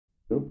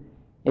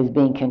is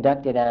being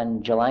conducted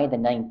on July the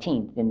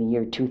 19th in the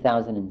year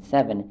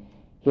 2007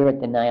 here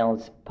at the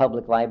Niles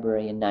Public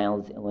Library in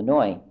Niles,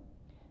 Illinois.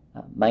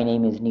 My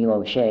name is Neil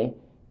O'Shea,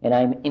 and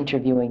I'm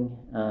interviewing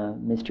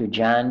Mr.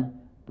 John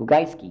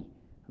Bugajsky,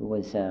 who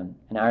was an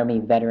Army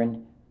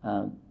veteran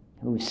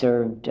who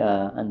served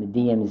on the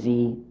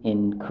DMZ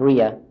in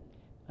Korea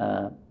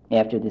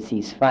after the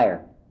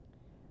ceasefire.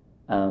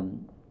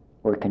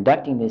 We're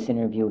conducting this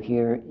interview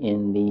here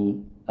in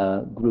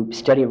the group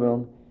study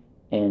room,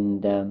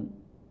 and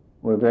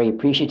we're very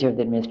appreciative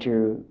that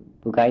Mr.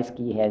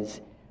 Bugajsky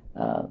has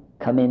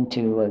come in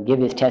to give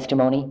his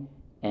testimony,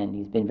 and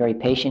he's been very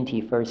patient.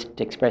 He first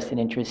expressed an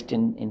interest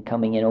in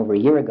coming in over a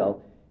year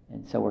ago,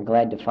 and so we're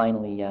glad to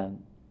finally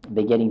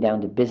be getting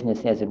down to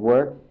business, as it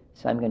were.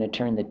 So I'm going to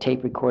turn the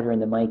tape recorder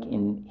and the mic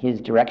in his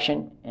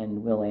direction,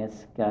 and we'll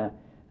ask a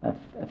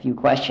few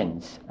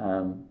questions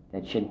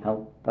that should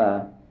help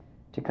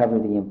to cover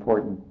the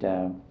important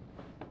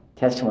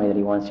testimony that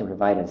he wants to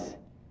provide us.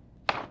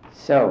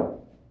 So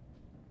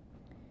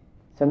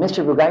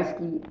Mr.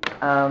 Bugajsky,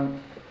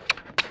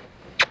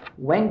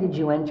 when did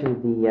you enter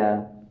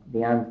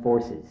the armed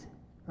forces?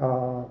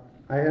 I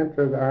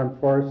entered the armed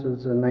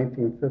forces in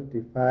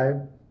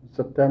 1955,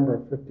 September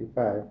of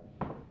 55.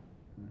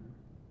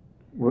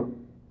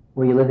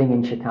 Were you living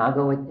in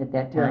Chicago at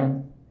that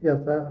time? Yes,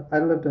 I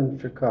lived in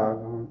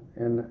Chicago,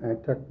 and I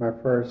took my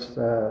first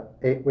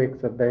 8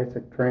 weeks of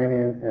basic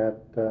training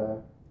at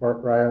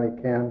Fort Riley,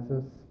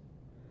 Kansas,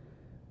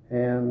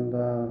 and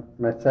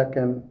my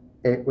second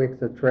 8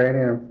 weeks of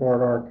training in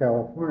Fort Ord,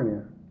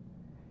 California.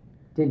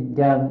 Did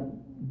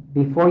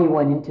before you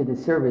went into the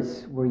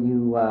service, were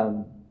you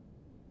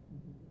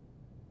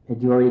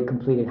had you already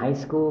completed high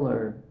school,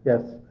 or?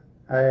 Yes,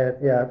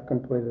 I've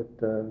completed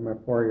my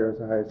 4 years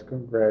of high school,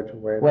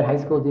 graduated. What high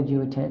school did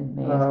you attend,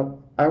 may I ask?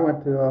 I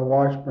went to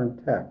Washburn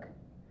Tech,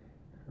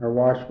 or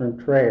Washburn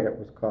Trade it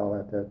was called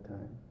at that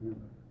time.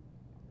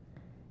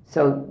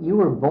 So you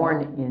were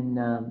born in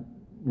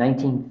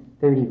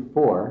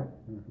 1934,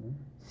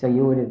 so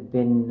you would have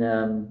been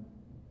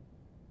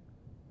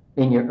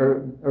in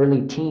your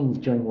early teens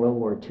during World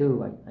War II,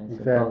 I suppose.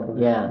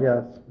 Exactly, yeah.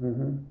 Yes.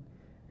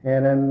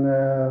 And in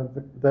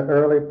the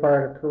early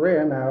part of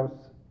Korea, now it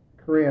was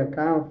Korean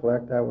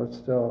conflict, I was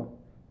still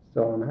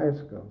in high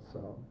school,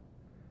 so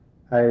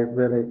I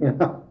really,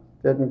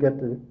 didn't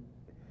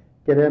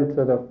get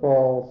into the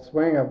full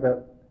swing of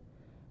it.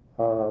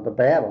 The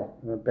battle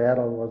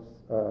was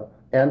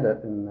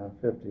ended in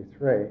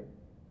 '53.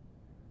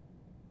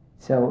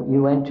 So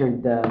you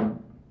entered.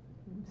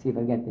 See if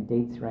I got the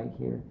dates right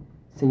here.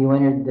 So you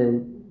entered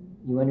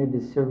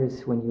the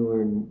service when you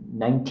were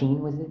 19,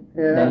 was it?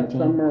 Yeah, 19?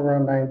 somewhere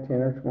around 19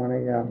 or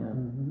 20. Yeah.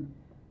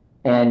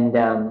 And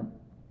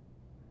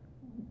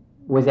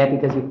was that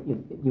because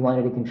you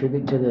wanted to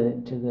contribute to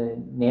the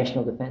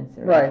national defense?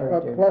 Right.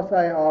 But plus,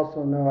 I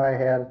also knew I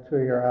had a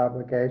 2-year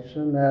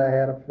obligation that I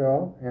had to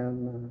fill,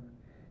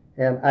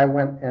 and I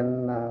went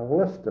and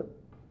enlisted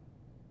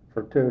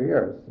for 2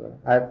 years.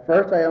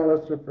 First, I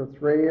enlisted for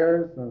 3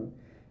 years, and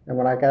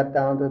when I got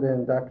down to the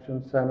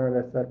induction center,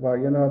 they said, "Well,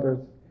 you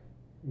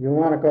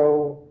want to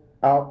go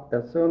out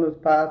as soon as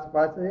possible?"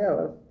 I said,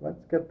 "Yeah,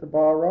 let's get the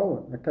ball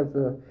rolling," because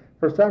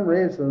for some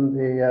reason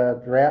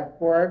the draft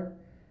board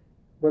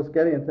was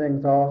getting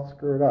things all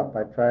screwed up.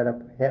 I tried to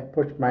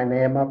push my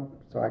name up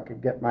so I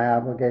could get my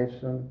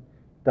obligation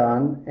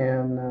done,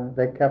 and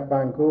they kept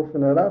on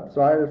goofing it up,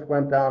 so I just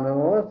went down and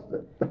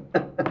enlisted.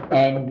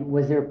 And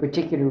was there a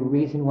particular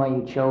reason why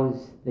you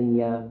chose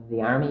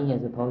the Army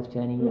as opposed to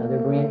any other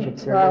branch of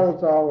service? I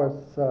was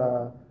always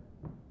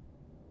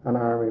an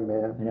Army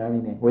man. An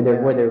Army man. Were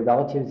there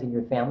relatives in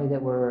your family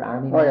that were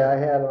Army men? Oh yeah, I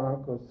had an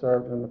uncle who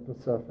served in the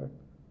Pacific,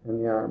 in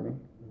the Army.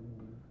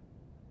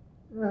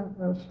 Yeah,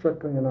 I was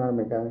strictly an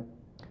Army guy.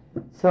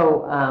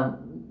 So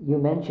you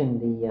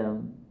mentioned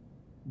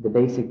the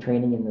basic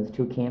training in those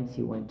 2 camps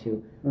you went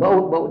to.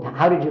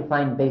 How did you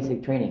find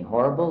basic training?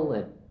 Horrible?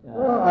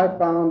 Well, I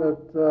found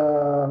it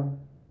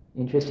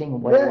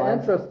interesting.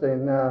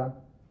 Interesting.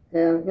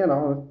 And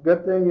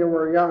good thing you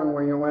were young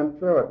when you went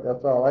through it.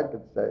 That's all I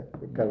could say,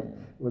 because it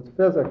was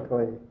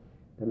physically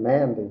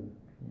demanding.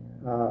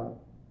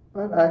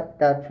 But I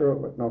got through it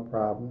with no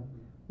problem.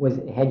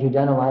 Had you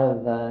done a lot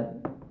of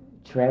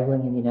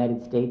traveling in the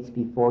United States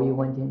before you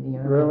went in the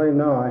Army? Really,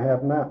 no, I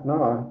have not.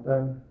 No.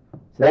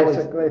 So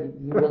basically,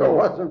 if it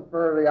wasn't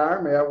for the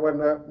Army, I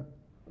wouldn't have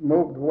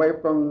moved away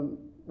from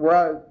where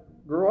I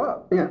grew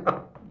up. Yeah.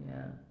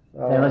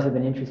 So that must have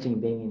been interesting,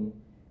 being in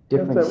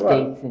different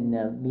states and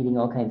meeting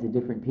all kinds of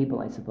different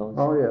people, I suppose.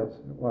 Oh yes,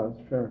 it was,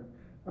 sure.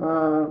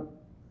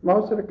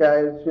 Most of the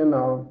guys,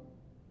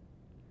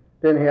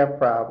 didn't have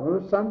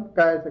problems. Some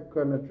guys that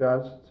couldn't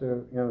adjust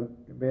to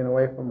being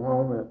away from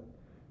home, had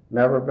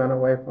never been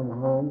away from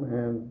home,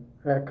 and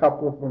a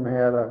couple of them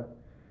had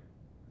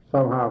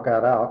somehow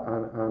got out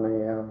on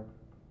a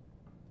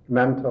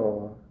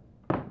mental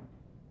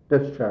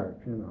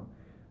discharge,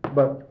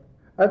 But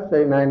I'd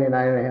say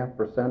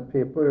 99.5%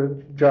 people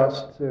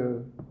adjust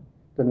to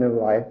the new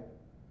life.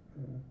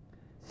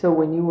 So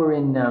when you were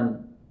in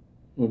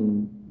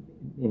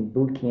in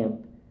boot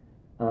camp,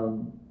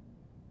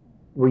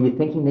 were you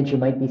thinking that you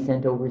might be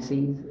sent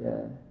overseas?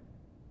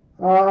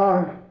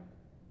 I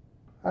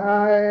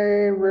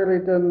really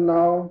didn't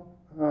know.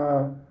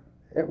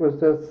 It was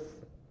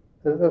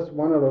just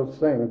one of those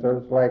things.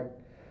 There's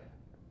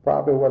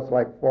probably was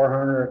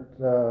 400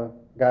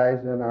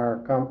 guys in our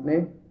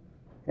company,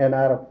 and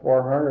out of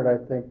 400, I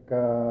think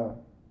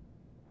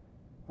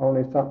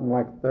only something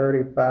like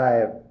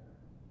 35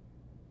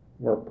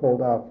 were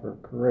pulled out for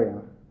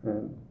Korea.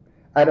 And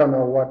I don't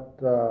know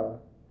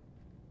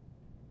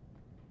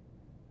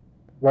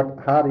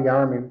how the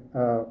Army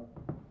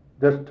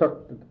just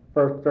took the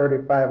first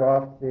 35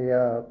 off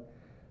the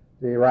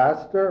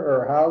roster,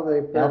 or how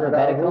they figured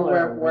out who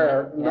went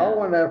where. Yeah. No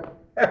one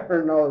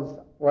ever knows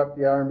what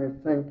the Army's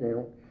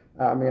thinking.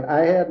 I mean, I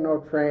had no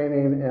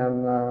training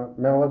in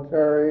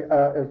military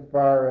as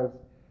far as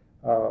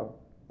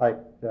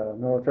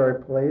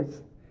military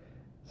police.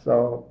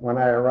 So when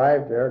I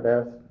arrived there,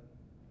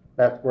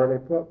 that's where they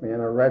put me, in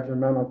a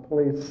regimental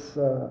police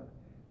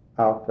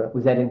outfit.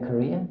 Was that in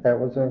Korea? That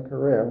was in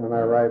Korea, when I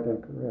arrived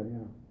in Korea,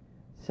 yeah.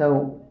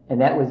 So, and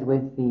that was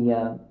with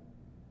the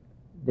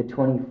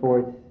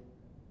 24th?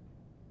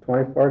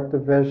 24th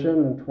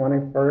Division and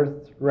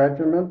 21st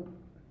Regiment.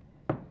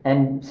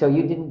 And so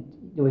you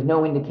there was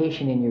no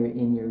indication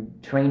in your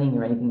training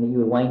or anything that you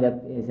would wind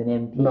up as an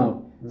MP?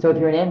 No. So if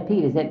you're an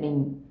MP, does that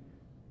mean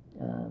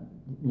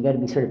you got to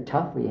be sort of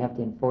tough, or you have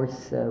to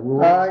enforce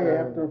rules? You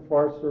have to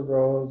enforce the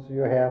rules.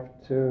 You have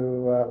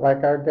to,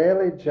 like our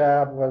daily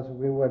job was,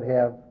 we would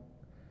have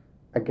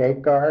a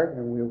gate guard,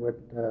 and you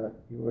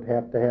would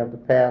have to have the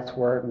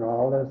password and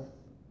all this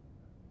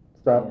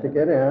stuff to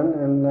get in,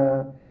 and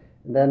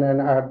then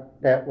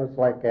that was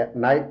at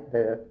night,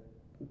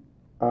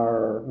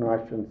 no, I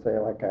shouldn't say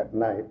at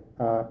night.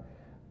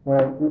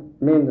 What I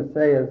mean to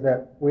say is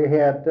that we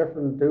had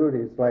different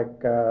duties.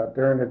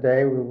 During the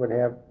day, we would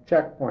have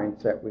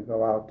checkpoints that we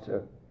go out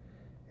to,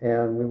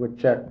 and we would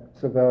check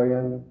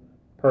civilian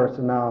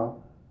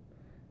personnel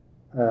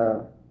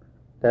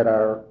that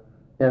are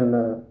in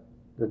the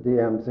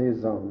DMZ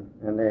zone,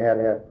 and they had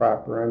to have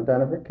proper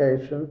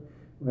identification.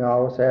 We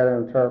always had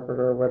an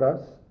interpreter with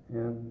us,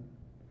 and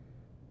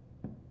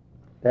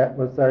that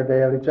was our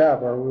daily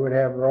job, or we would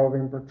have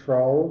roving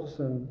patrols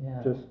and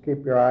just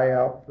keep your eye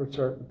out for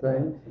certain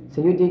things.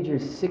 So you did your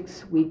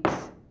 6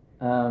 weeks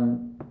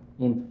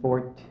in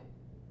Fort...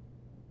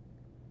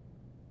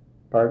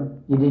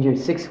 Pardon? You did your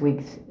 6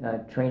 weeks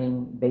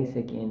training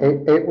basic in...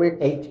 Eight weeks.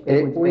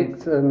 Eight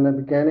weeks in the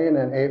beginning,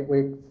 and 8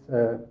 weeks,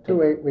 2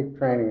 8-week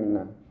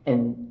training.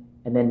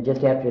 And then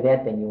just after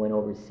that, then you went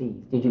overseas.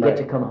 Did you get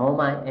to come home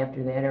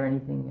after that or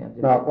anything?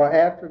 No. Well,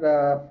 after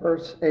the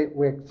first 8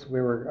 weeks,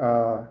 we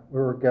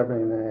were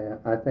given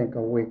I think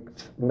a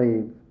week's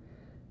leave,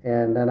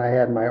 and then I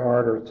had my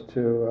orders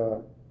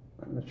to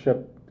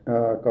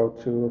go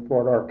to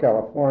Fort Ord,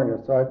 California.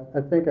 So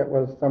I think it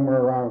was somewhere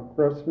around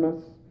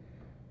Christmas.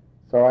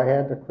 So I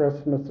had the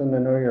Christmas and the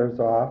New Year's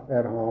off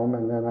at home,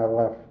 and then I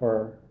left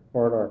for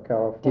Fort Ord,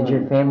 California. Did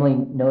your family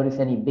notice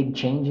any big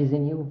changes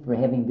in you for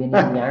having been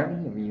in the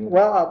Army? Or you...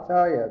 Well, I'll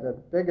tell you, the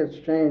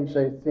biggest change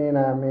they seen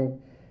on me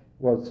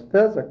was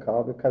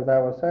physical, because I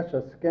was such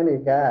a skinny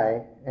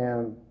guy,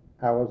 and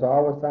I was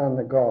always on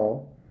the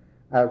go.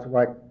 I was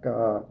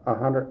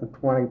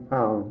 120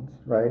 pounds,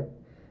 right?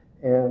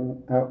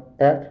 And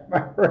after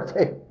my first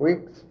 8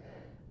 weeks,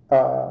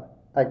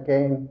 I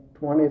gained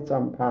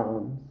 20-some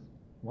pounds.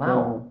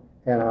 Wow.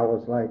 And I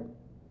was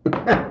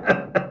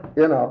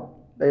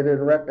they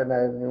didn't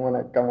recognize me when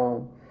I come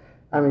home.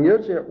 I mean,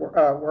 usually it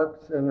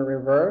works in the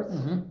reverse,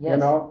 yes.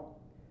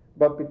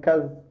 But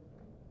because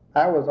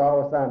I was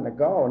always on the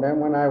go, and then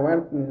when I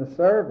went in the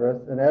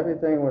service, and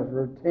everything was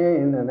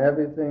routine, and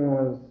everything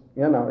was,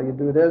 you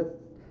do this,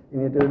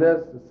 and you do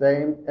this the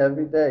same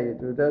every day. You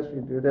do this,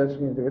 and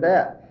you do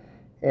that.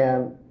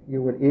 And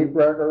you would eat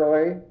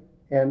regularly,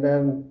 and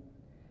then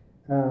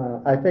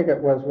I think it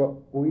was what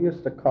we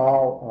used to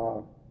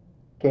call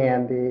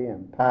candy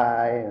and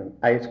pie and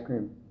ice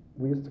cream.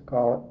 We used to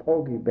call it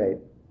pogey bait.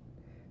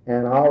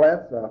 And all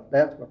that stuff,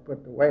 that's what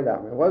put the weight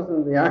on me. It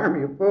wasn't the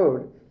Army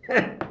food.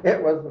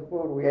 It was the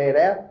food we ate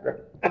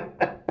after.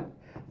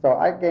 So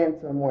I gained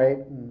some weight.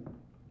 And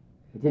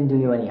it didn't do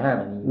you any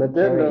harm. I mean, it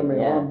didn't do me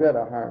one bit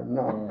of harm,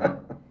 no. Yeah.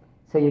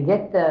 So you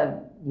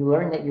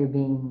learn that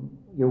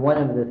you're one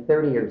of the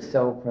 30 or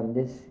so from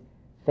this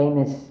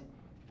famous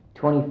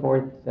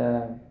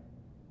 24th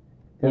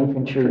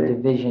Infantry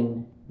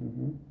Division,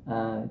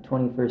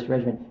 21st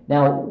Regiment.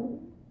 Now,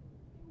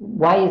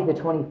 why is the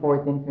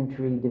 24th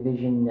Infantry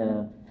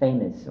Division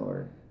famous?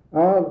 Or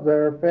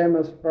they're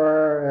famous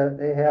for,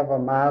 they have a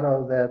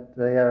motto that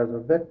they are the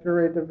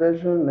victory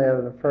division. They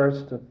are the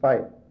first to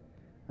fight.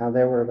 Now,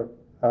 they were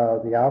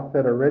the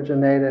outfit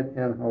originated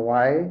in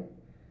Hawaii.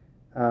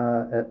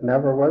 It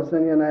never was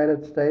in the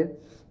United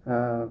States.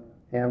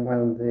 And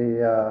when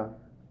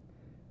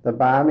the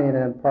bombing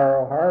in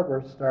Pearl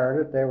Harbor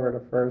started, they were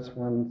the first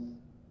ones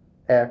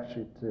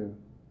actually to,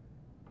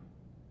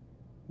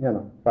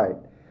 fight.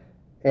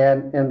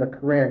 And in the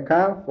Korean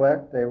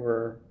conflict, they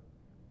were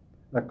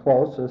the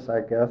closest,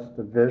 I guess,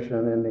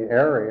 division in the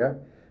area.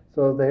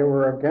 So they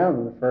were,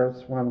 again, the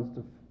first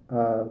ones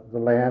to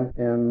land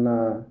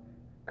in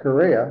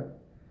Korea.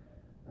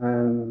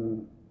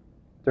 And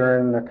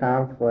during the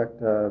conflict,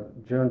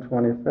 June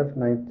 25th,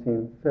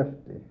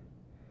 1950.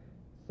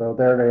 So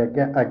there they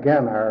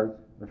again are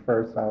the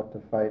first out to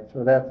fight.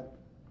 So that's,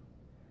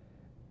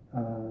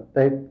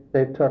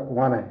 they took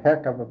one a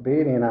heck of a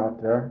beating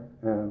out there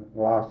and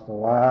lost a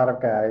lot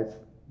of guys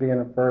being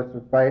the first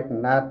to fight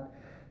and not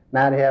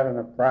having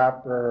a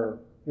proper,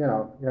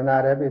 you're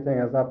not, everything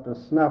is up to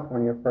snuff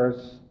when you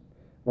first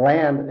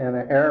land in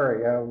an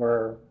area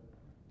where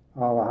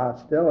all the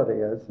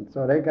hostility is. And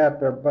so they got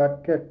their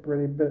butt kicked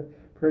pretty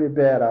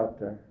bad out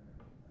there.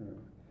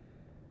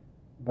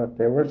 But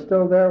they were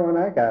still there when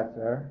I got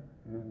there.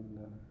 And,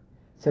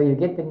 so you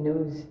get the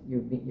news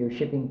you're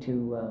shipping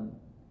to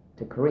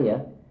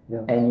Korea,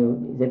 yes.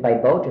 And is it by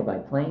boat or by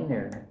plane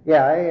or?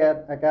 Yeah,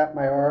 I got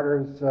my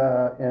orders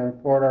in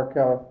Fort Ord,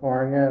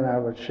 California, and I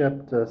was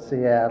shipped to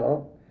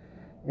Seattle.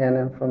 And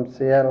then from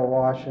Seattle,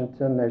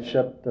 Washington, they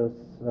shipped us,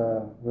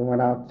 we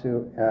went out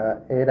to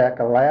Adak,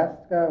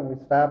 Alaska, and we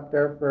stopped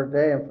there for a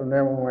day, and from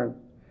there we went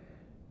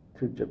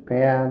to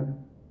Japan.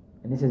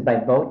 And this is by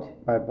boat?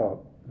 By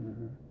boat.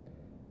 Mm-hmm.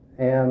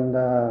 And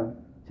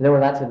so there were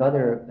lots of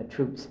other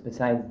troops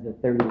besides the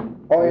 30?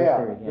 Oh,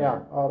 yeah.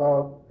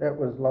 Although it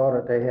was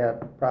loaded, they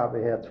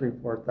probably had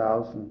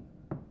 3,000-4,000,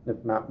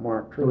 if not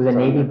more, troops. It was a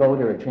Navy boat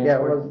or a transport? Yeah,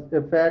 it was.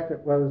 In fact, it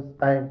was,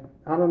 I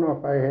don't know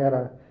if I had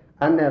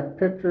on that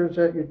pictures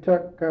that you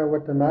took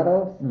with the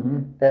medals,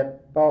 mm-hmm.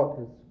 That boat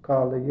is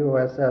called the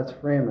USS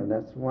Freeman.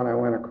 That's the one I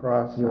went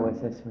across.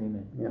 USS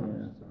Freeman. Yeah.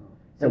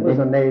 So it was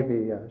a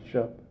Navy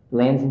ship.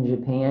 Lands in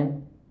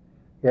Japan?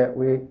 Yeah,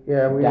 we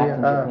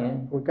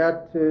Japan? We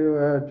got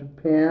to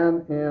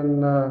Japan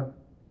in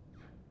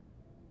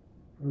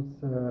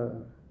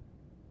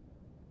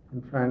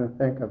I'm trying to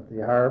think of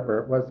the harbor.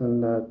 It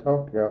wasn't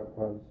Tokyo. It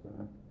was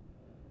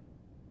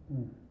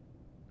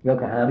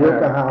Yokohama.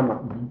 Yokohama.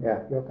 Mm-hmm.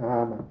 Yeah,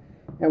 Yokohama.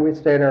 And we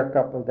stayed there a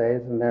couple of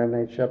days, and then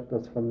they shipped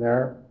us from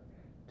there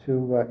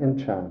to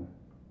Incheon.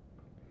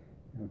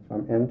 And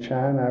from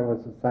Incheon, I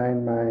was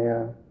assigned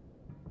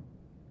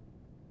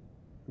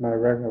my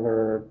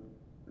regular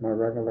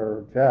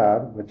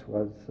job, which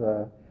was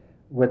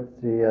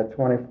with the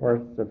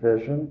 24th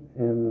Division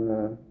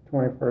in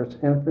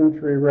 21st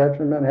Infantry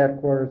Regiment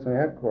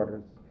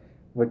headquarters,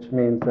 which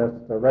means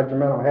that's the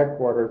regimental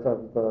headquarters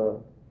of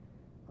the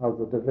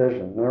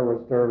division. There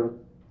were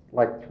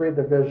like 3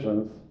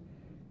 divisions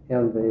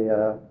in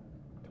the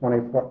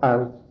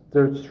 24th.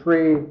 There's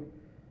 3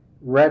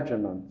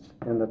 regiments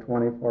in the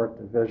 24th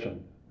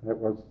Division. It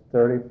was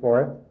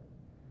 34th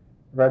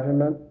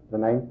Regiment, the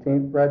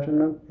 19th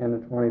Regiment, and the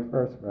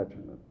 21st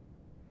Regiment.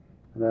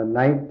 And the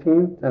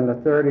 19th and the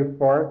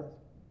 34th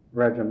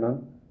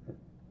Regiment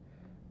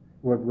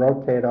would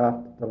rotate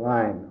off the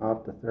line,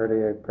 off the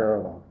 38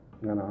 parallel,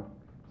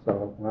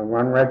 So when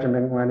one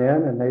regiment went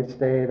in and they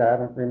stayed, I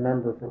don't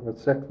remember if it was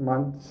 6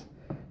 months,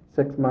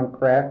 6-month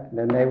crack, and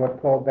then they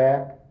would pull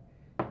back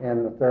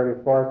and the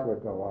 34th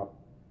would go up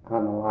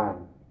on the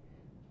line.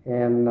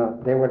 And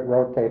they would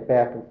rotate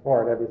back and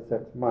forth every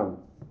 6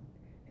 months.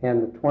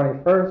 And the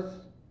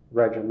 21st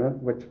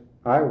Regiment, which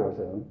I was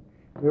in,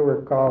 we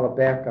were called a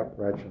backup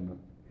regiment.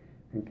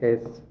 In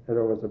case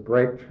there was a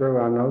breakthrough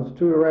on those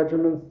 2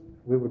 regiments,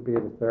 we would be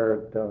the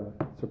 3rd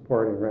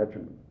supporting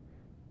regiment.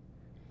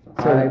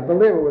 So I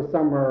believe it was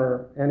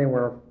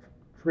anywhere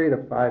 3 to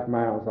 5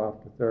 miles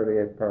off the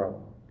 38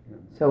 parallel. Yeah.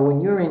 So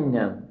when you're in,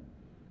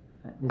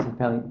 this is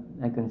probably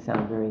not going to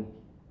sound very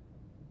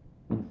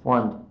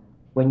informed,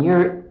 when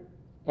you're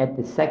at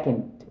the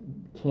 2nd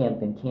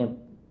camp in Camp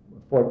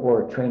Fort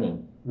Ord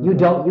training, mm-hmm. you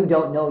don't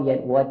know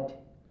yet what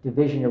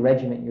division or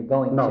regiment you're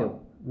going to.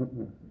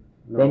 Mm-hmm.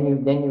 No. Then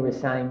you're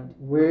assigned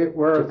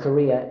to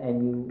Korea,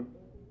 and you.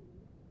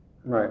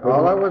 Right.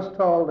 All I was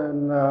told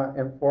in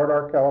Fort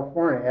Ord,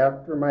 California,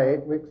 after my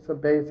 8 weeks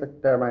of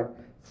my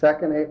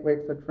second 8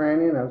 weeks of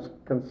training, I was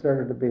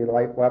considered to be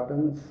light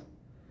weapons.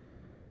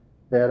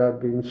 That I'd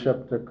been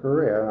shipped to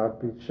Korea. I'd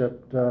be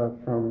shipped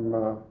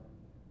from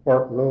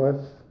Fort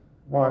Lewis,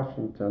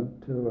 Washington,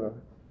 to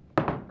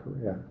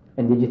Korea.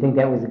 And did you think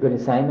that was a good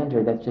assignment,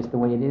 or that's just the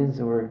way it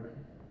is, or?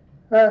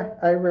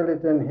 I really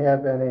didn't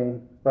have any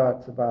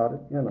thoughts about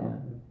it. Yeah.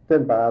 It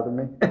didn't bother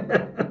me.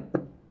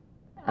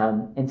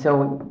 And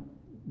so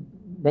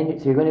so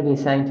you're going to be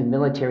assigned to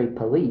military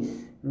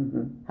police.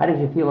 Mm-hmm. How did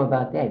you feel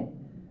about that?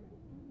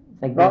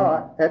 It's like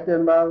that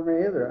didn't bother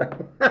me either.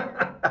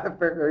 I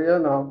figure,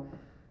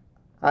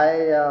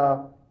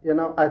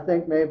 I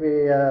think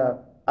maybe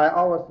I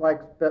always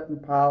liked spit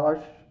and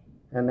polish,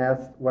 and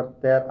that's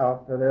what that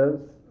outfit is.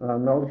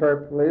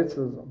 Military police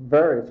is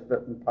very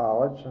spit and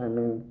polish. I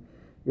mean,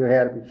 you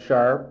had to be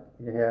sharp.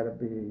 You had to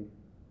be,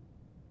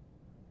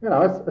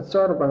 it's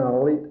sort of an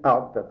elite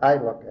outfit. I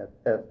look at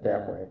it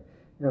that way,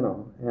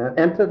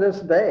 And to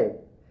this day,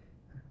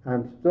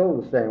 I'm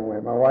still the same way.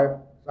 My wife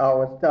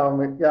always telling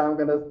me, yeah, I'm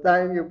going to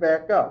sign you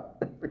back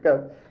up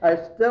because I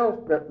still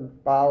spit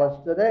and polish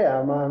today.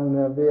 I'm on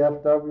the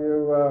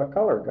VFW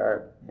color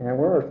guard, and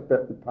we're a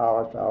spit and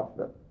polish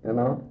outfit, you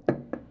know.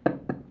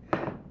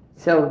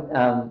 So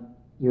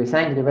you were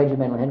assigned to the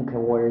regimental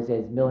headquarters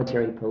as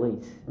military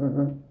police.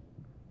 Mm-hmm.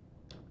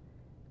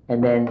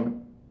 And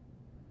then,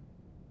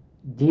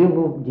 do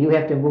you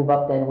have to move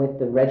up then with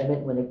the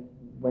regiment when it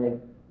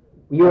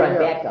you were on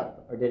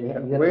backup, or did you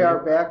have We are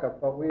backup,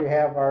 but we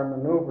have our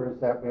maneuvers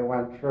that we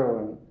went through,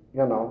 and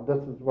you know,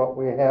 this is what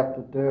we have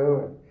to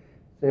do. And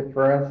say,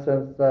 for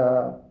instance,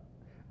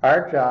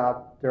 our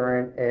job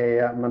during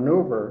a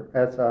maneuver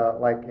as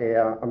like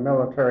a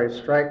military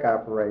strike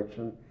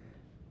operation,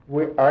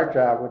 our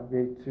job would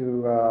be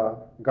to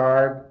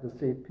guard the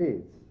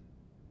CPs,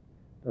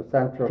 the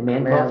Central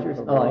Command posters.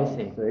 Oh, I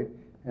see.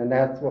 And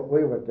that's what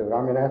we would do.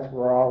 I mean, that's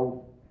where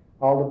all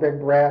the big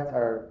brats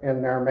are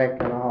in there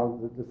making all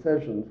the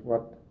decisions,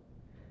 what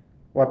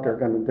they're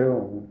going to do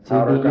and so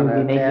how they're going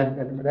to attack.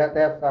 And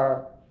that's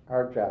our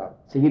job.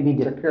 So you'd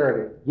be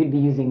security. You'd be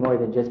using more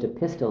than just a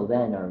pistol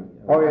then, or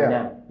oh yeah,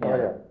 now? Yeah. Oh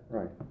yeah,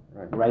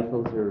 right.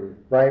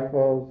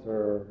 Rifles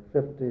or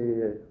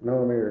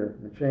 50-millimeter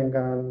machine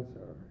guns,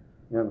 or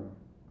you know,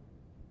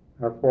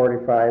 our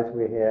 45s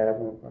we have.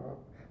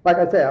 Like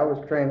I say, I was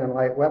trained in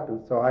light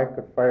weapons, so I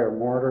could fire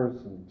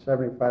mortars and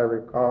 75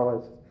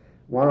 recordless,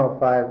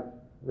 105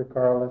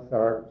 recordless,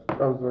 or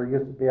those were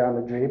used to be on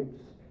the Jeeps,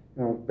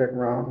 you know, big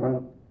round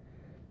ones,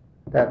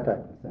 that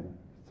type of thing.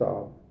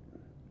 So,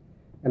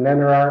 and then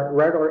there are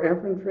regular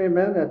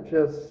infantrymen that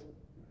just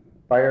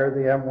fire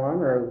the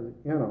M1 or,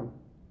 you know.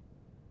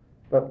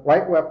 But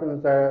light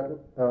weapons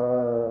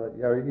are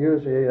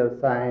usually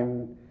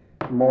assigned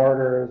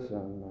mortars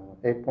and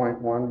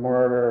 8.1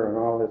 mortar and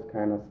all this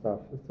kind of stuff.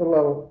 It's a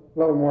little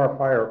more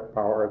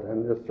firepower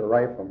than just a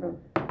rifleman.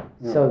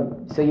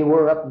 So you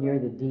were up near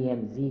the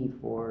DMZ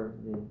for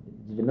the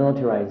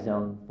demilitarized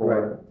zone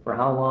for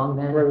how long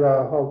then? For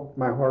the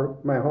my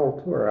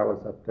whole tour, I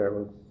was up there.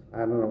 Was I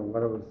don't know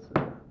what it was,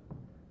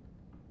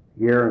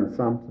 year and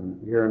something,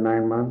 year and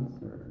 9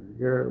 months, or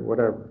year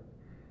whatever.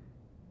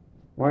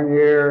 1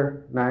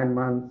 year, 9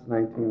 months,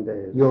 19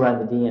 days. You were on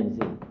the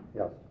DMZ.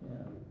 Yes.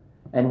 Yeah.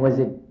 And was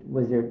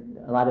there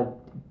a lot of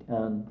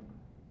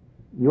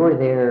you were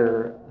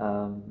there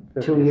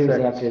 2 years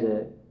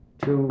after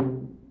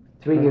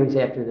 3 years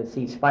after the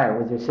ceasefire.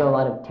 Was there still a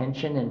lot of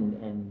tension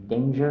and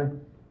danger,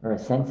 or a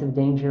sense of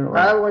danger? Or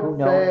I would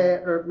say,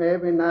 or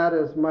maybe not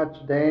as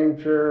much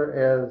danger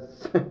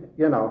as,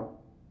 you know,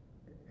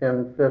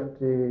 in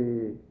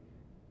 50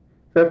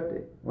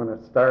 when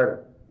it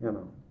started, you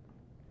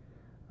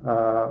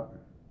know.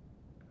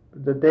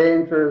 The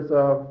dangers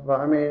of,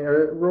 I mean,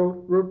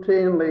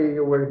 routinely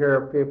you would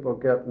hear people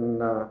getting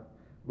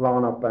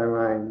blown up by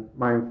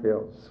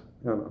minefields,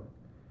 you know.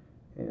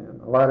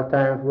 And a lot of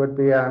times would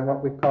be on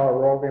what we call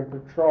roving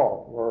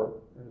patrol, where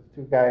there's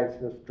two guys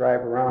just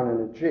drive around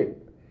in a Jeep.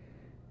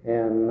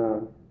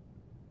 And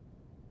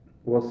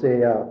we'll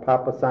see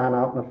Papa San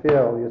out in the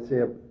field. You see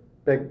a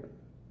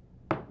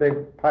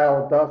big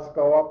pile of dust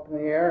go up in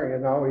the air,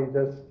 you know, he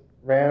just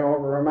ran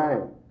over a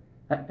mine.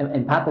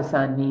 And Papa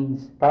San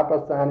means?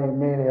 Papa San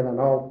meaning an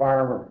old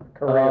farmer,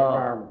 Korean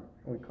farmer.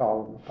 We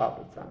call them the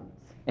Papa Sans.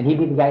 And he'd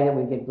be the guy that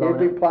would get blown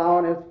up? He'd be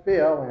plowing his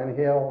field, and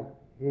he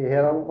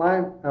hit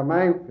a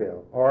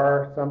minefield.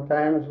 Or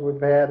sometimes we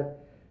had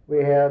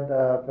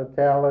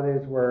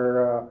fatalities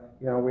where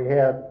you know, we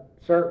had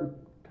certain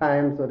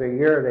times of the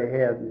year they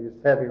had these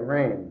heavy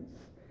rains,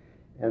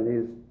 and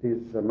these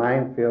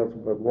minefields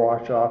would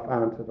wash off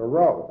onto the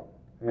road,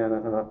 and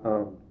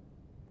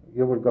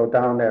you would go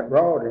down that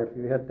road, and if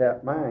you hit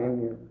that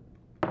mine,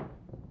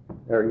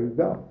 there you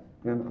go.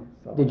 You know.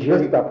 So did your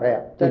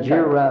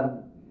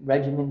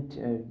regiment,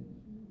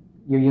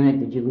 your unit,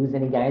 did you lose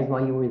any guys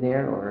while you were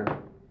there, or?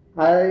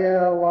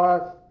 I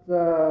lost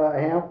a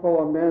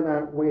handful of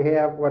men. We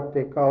have what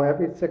they call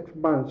every 6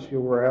 months you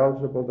were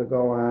eligible to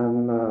go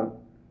on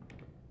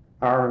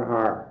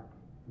R&R.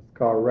 It's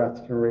called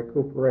Rest and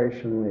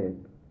Recuperation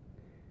League.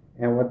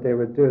 And what they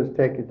would do is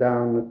take you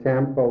down the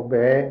Tampo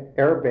Bay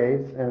Air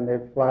Base, and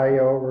they'd fly you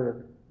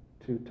over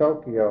to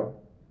Tokyo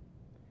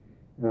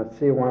in a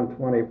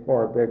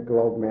C-124, big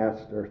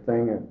Globemaster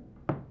thing, and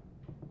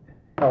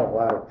hell of a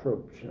lot of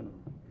troops, you know.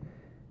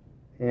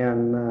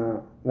 And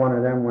one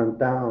of them went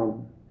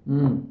down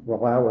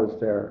while I was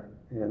there,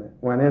 and it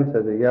went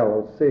into the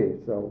Yellow Sea,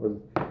 so it was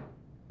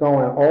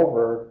going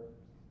over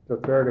the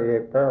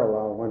 38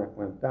 parallel when it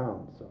went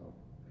down. So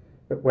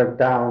it went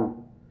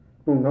down,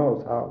 who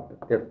knows how,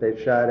 if they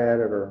shot at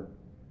it or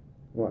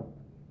what,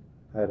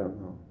 I don't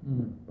know.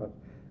 But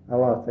I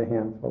lost a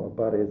handful of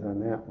buddies on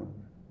that one.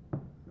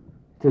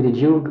 So did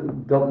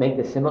you go make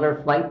the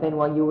similar flight then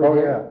while you were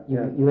there?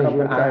 Yeah. You had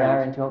your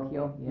R&R in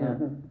Tokyo? Yeah.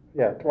 Mm-hmm.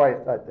 Yeah,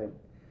 twice I think.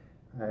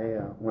 I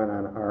went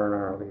on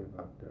R&R leave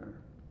up there.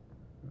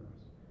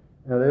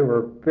 You know, they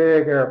were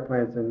big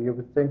airplanes, and you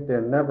would think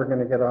they're never going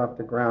to get off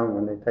the ground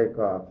when they take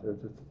off.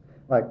 It's just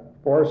like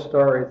 4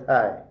 stories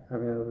high. I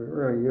mean, it was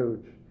really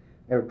huge.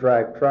 They would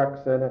drive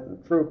trucks in it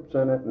and troops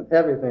in it, and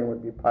everything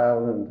would be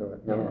piled into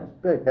it. You know, Yeah. it's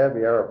big,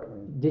 heavy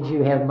airplane. Did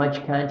you have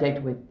much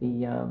contact with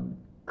the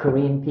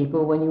Korean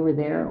people when you were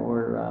there,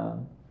 or?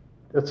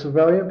 The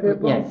civilian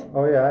people? Yes.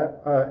 Oh, yeah.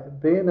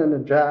 Being in the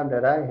job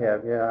that I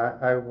have, yeah,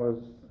 I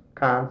was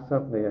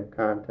constantly in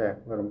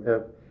contact with them.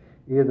 If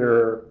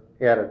either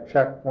at a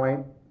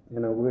checkpoint, you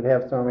know, we'd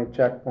have so many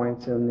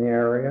checkpoints in the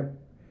area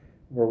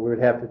where we'd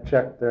have to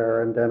check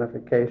their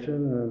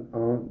identification,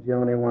 and the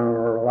only one who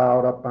were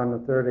allowed up on the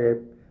 38,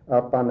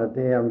 up on the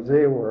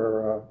DMZ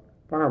were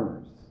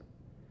farmers.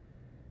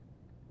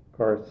 Of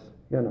course,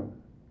 you know,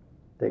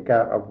 they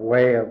got a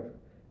way of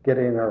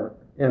getting their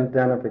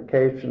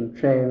identification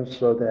changed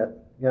so that,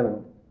 you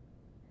know,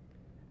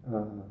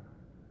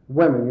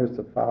 women used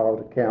to follow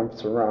the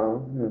camps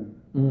around, and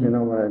you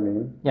know what I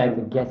mean. Yeah, I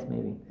could guess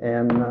maybe.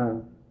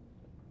 And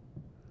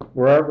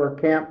wherever a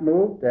camp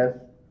moved, that's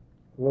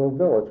a little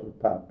village would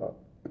pop up.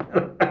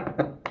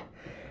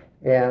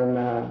 And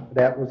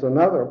that was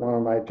another one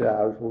of my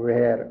jobs. We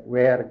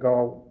had to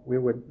go. We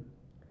would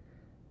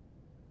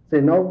see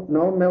no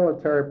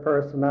military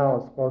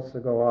personnel is supposed to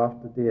go off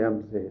the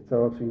DMZ.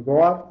 So if you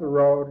go off the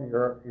road,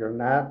 you're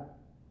not.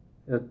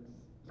 It's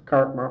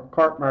court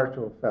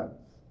martial offense.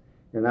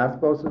 You're not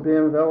supposed to be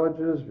in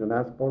villages. You're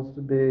not supposed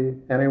to be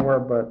anywhere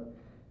but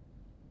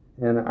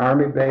in an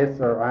army base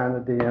or on the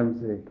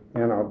DMZ.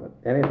 You know, but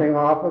anything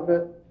off of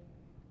it,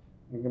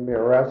 you can be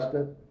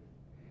arrested.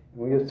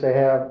 We used to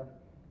have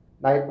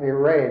nightly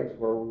raids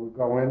where we would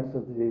go into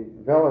the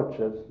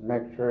villages and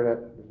make sure that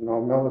there's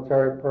no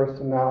military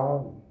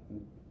personnel.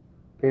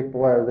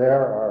 People are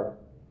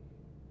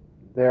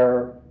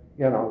there,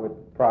 you know,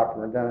 with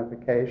proper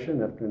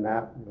identification. If they're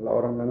not, we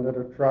load them into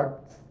the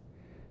trucks,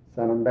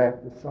 send them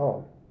back to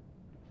Seoul.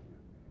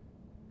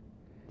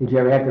 Did you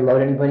ever have to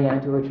load anybody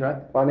onto a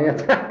truck? Plenty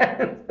of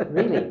times.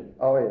 Really?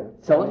 Oh, yeah.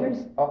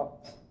 Soldiers?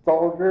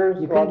 Soldiers.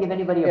 You couldn't give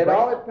anybody a break? It break?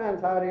 all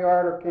depends how the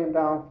order came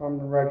down from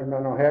the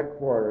regimental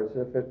headquarters.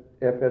 If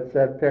it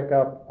said pick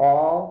up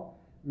all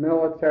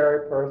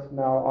military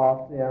personnel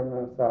off the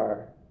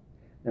MSR,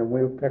 and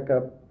we would pick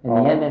up and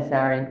all the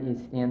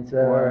MSR stands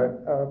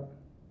for?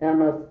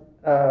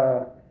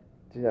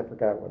 Gee, I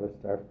forgot what it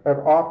starts.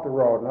 Off the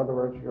road. In other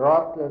words, you're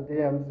off the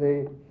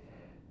DMZ,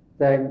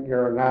 then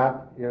you're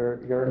not. The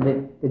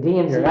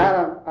DMZ. You're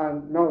not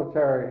on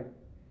military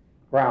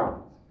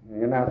grounds.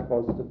 You're not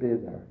supposed to be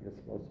there. You're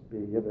supposed to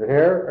be either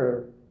here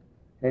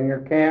or in your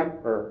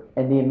camp or.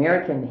 And the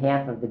American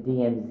half of the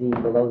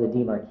DMZ below the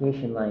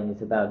demarcation line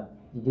is about,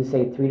 did you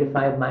say 3 to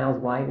 5 miles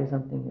wide or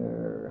something,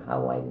 or how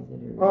wide is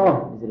it?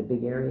 Or is it a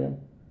big area?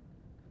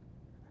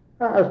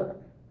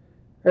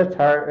 It's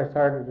hard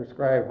to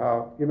describe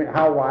how. You mean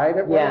how wide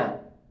it was? Yeah.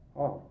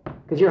 Oh.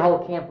 Because your whole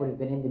camp would have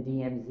been in the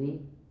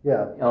DMZ.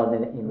 Yeah. Oh,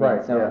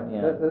 right. Yeah.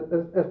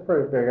 It's a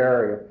pretty big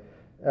area.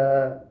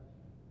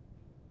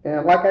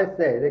 And like I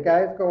say, the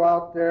guys go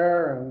out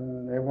there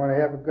and they want to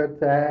have a good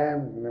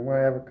time and they want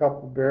to have a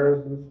couple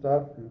beers and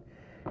stuff.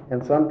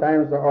 And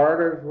sometimes the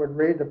orders would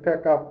read to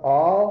pick up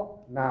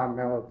all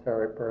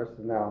non-military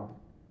personnel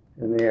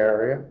in the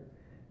area,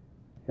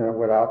 you know,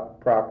 without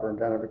proper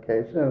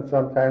identification. And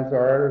sometimes the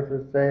orders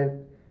would say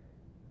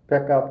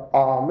pick up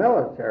all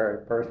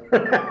military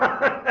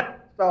personnel.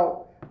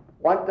 So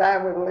one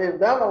time we'd leave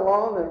them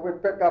alone and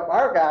we'd pick up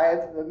our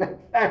guys. The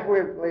next time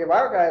we'd leave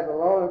our guys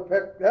alone and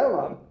pick them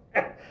up.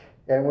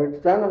 And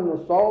we'd send them to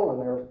Seoul,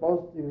 and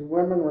these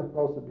women were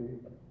supposed to be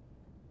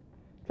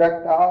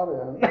checked out,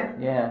 and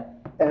yeah.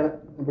 And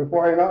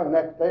before you know it, the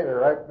next day they're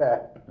right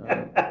back.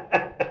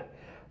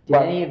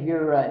 Did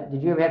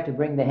you ever have to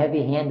bring the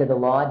heavy hand of the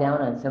law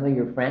down on some of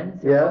your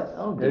friends? Yes.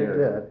 Oh dear. It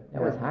did.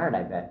 That was hard,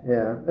 I bet.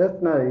 Yeah,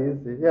 that's not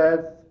easy. Yeah,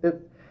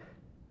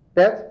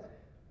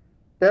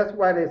 that's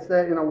why they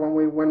said, you know, when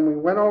we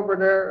went over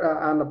there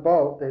on the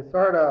boat, they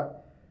sort of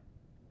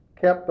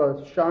kept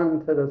us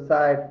shunned to the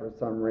side for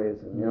some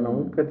reason. You know,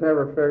 we could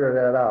never figure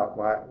that out.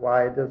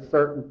 Why just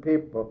certain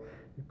people,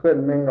 you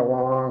couldn't mingle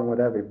along with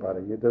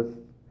everybody. You just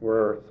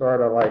were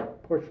sort of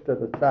like pushed to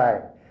the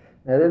side.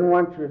 They didn't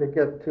want you to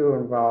get too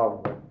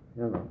involved with,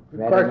 you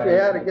know. Of course, you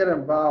had to get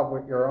involved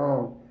with your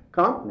own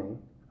company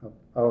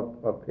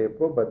of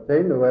people, but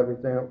they knew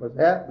everything that was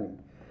happening.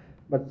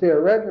 But see, a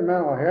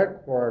regimental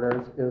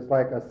headquarters is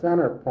like a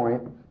center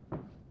point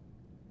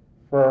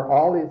for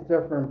all these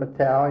different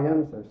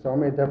battalions. There's so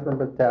many different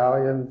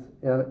battalions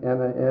in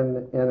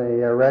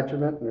a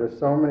regiment, and there's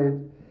so many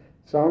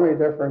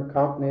different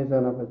companies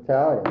in a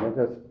battalion.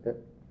 It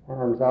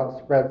forms out,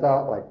 spreads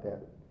out like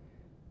that.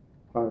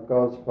 It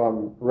goes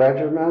from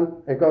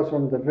regiment, it goes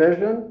from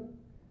division.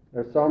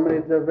 There's so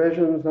many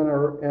divisions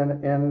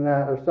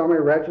there's so many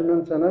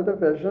regiments in a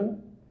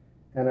division,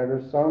 and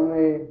there's so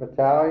many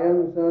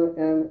battalions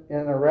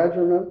in a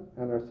regiment,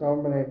 and there's so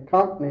many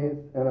companies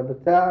in a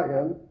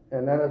battalion,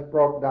 and then it's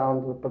broke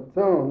down to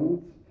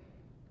platoons,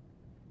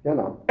 you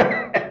know,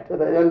 to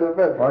the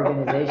individual.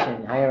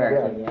 Organization,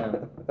 hierarchy, Yes.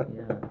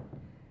 yeah.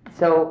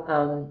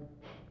 So,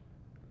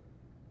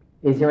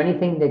 is there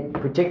anything that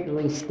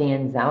particularly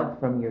stands out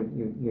from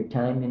your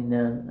time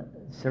in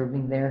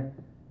serving there?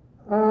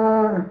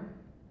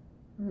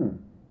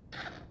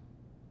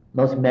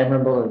 Most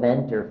memorable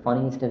event, or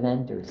funniest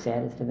event, or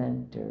saddest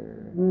event,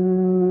 or?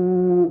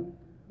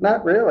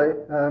 Not really.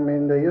 I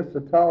mean, they used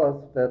to tell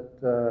us that,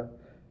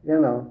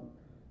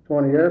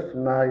 20 years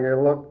from now,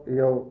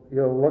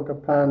 you'll look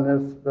upon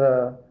this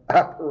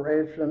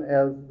operation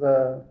as,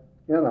 a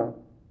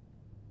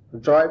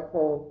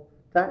joyful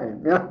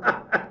time.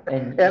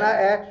 And I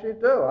actually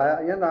do.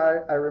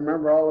 I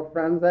remember all the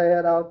friends I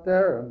had out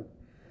there, and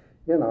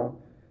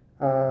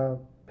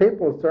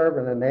people serve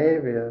in the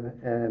Navy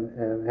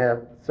and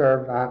have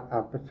served on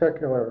a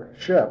particular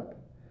ship,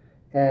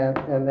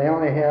 and they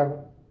only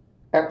have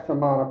X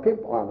amount of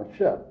people on the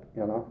ship. I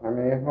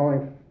mean,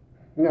 only,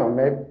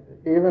 maybe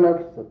even if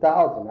it's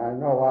 1,000. I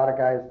know a lot of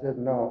guys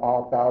didn't know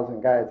all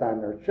 1,000 guys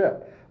on their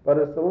ship, but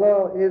it's a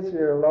little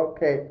easier to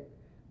locate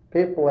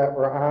people that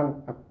were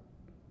on a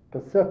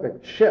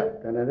Pacific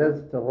ship than it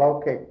is to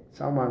locate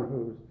someone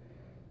who's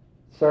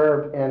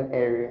served in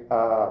a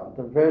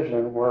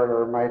division where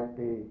there might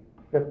be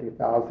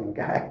 50,000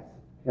 guys.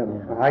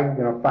 How you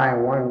going to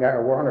find one guy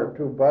or one or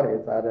two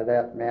buddies out of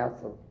that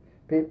mass of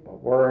people?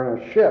 We're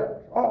in a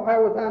ship. Oh, I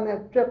was on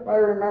that ship. I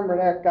remember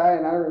that guy,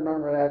 and I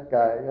remember that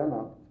guy.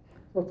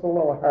 So it's a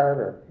little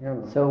harder.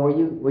 So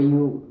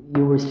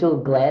you were still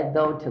glad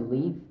though to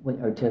leave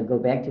or to go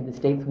back to the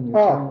States when your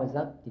term was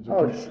up? Did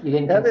you? You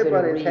didn't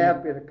everybody's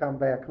happy to come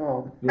back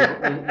home. You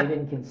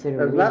didn't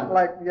consider. It's not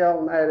like the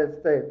United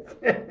States.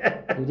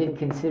 You didn't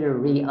consider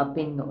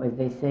re-upping, as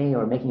they say,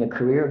 or making a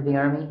career of the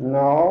Army?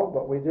 No,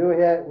 but we do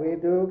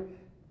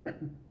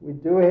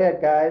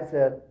have guys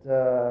that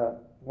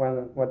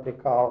what they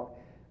call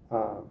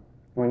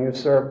when you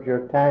served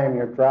your time,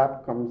 your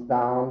drop comes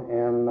down,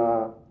 and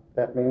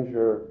that means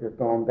you're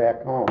going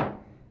back home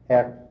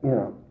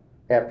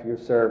after you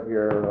serve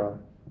your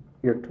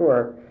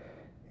tour.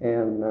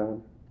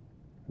 And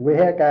we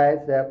had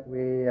guys that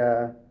we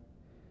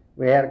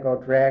had to go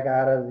drag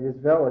out of these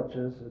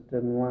villages that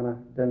didn't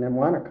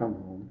want to come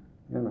home,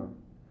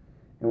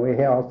 And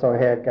we also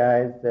had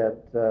guys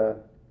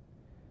that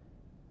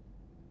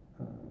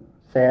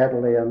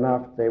sadly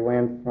enough, they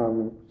went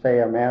from, say,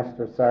 a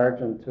master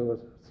sergeant to a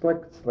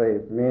slick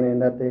slave, meaning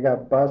that they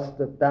got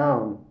busted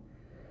down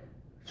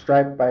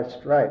stripe by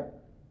stripe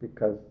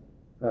because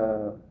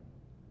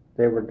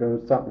they were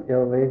doing something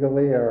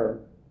illegally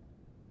or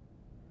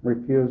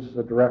refused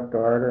a direct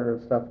order or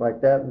stuff like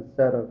that.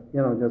 Instead of,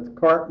 just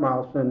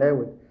court-martialing, they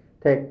would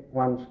take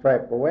one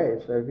stripe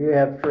away. So if you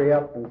have 3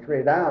 up and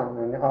 3 down,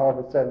 and all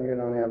of a sudden you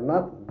don't have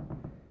nothing,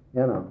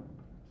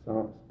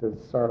 So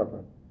it's sort of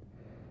a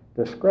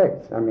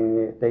disgrace. I mean,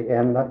 you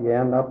end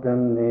up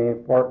in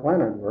the Fort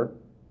Leonard work,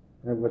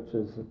 which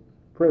is a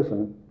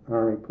prison,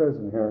 Army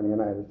prison here in the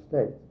United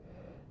States.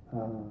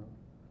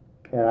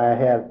 And I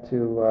had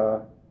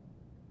to,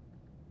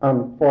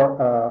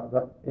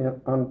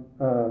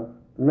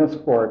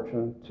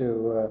 misfortune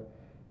to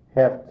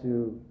have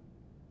to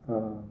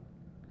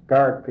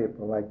guard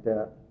people like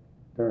that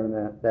during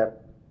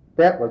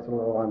that was a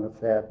little on the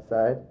sad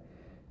side.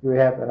 You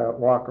have to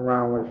walk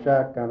around with a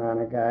shotgun on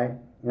a guy,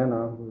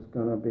 who's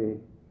going to be.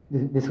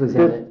 This was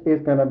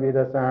he's going to be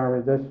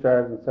dishonorably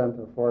discharged and sent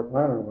to Fort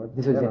Leonard.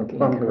 This was from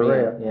in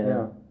Korea.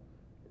 Yeah.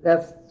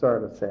 That's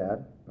sort of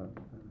sad. But,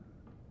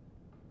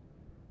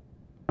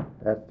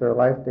 that's their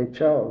life they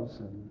chose.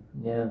 And,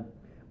 yeah.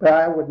 But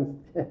I wouldn't.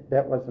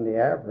 That wasn't the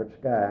average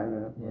guy. I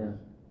mean,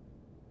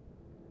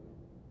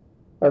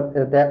 but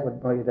that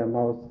would be the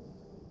most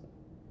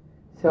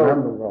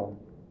memorable.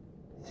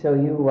 So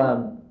you,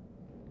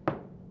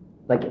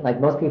 like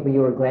most people, you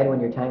were glad when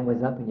your time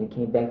was up and you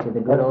came back to the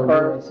good old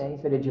USA.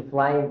 So did you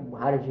fly?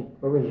 Where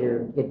was your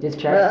get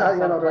discharged?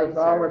 Well, there's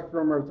always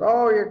rumors.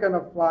 Oh, you're going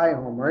to fly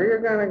home, or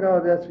you're going to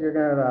go this. You're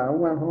going to. I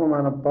went home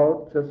on a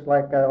boat just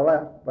like I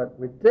left, but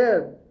we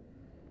did.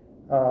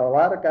 A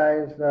lot of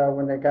guys,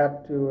 when they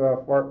got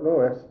to Fort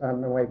Lewis on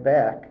the way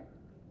back,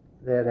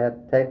 they'd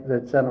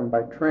sent them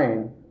by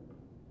train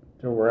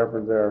to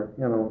wherever they're,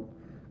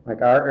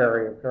 like our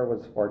area here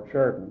was Fort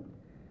Sheridan.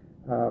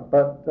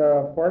 But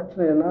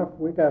fortunately enough,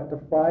 we got to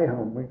fly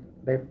home.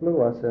 They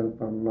flew us in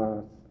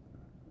from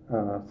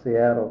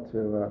Seattle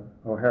to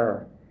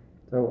O'Hare,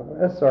 so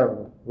that's sort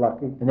of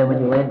lucky. And then when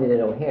you landed at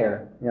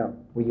O'Hare,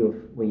 were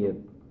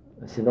you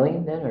a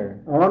civilian then, or?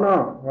 Oh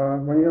no!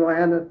 When we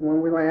landed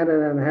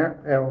in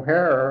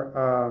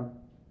O'Hare,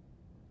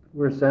 we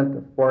were sent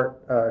to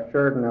Fort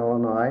Sheridan,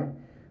 Illinois,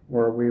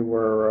 where we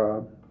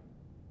were.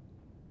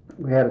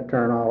 We had to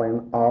turn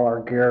all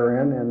our gear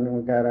in, and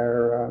we got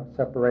our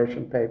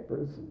separation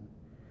papers.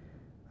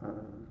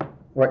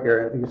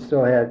 You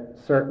still had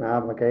certain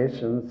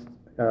obligations,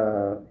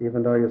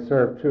 even though you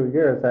served 2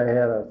 years. I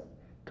had a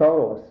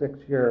total of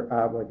 6-year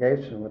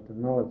obligation with the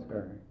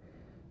military.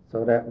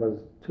 So that was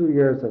 2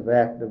 years of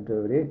active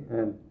duty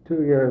and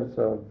 2 years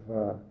of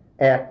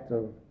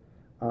active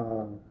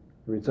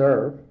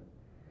reserve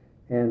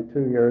and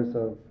 2 years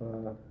of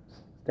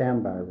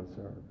standby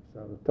reserve. So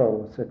a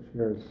total of 6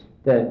 years.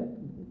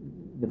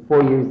 The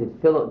 4 years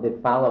that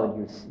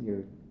followed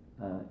your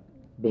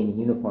being in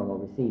uniform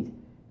overseas,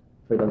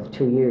 for those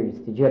 2 years,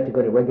 did you have to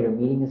go to regular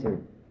meetings or?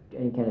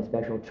 any kind of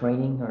special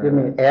training, or? You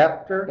mean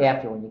after?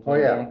 After, when you came Oh,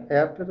 yeah. back?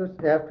 After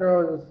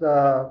I was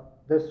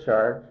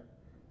discharged,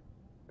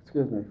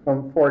 excuse me,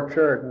 from Fort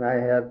Sheridan, I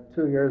had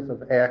 2 years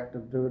of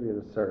active duty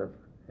to serve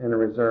in a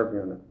reserve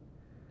unit.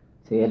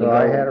 So you had to So go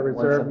I had a once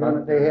reserve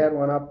month, unit. They had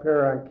one up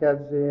here on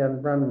Kedzie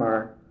and Bryn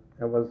Mawr.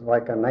 It was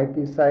like a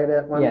Nike site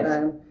at one Yes.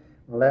 time.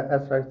 Well,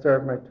 that's where I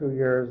served my 2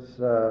 years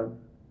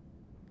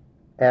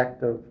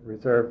active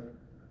reserve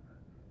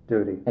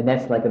duty. And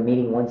that's like a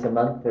meeting once a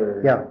month,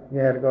 or? Yeah, you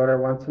had to go there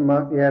once a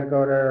month. You had to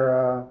go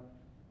there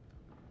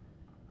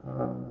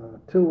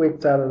 2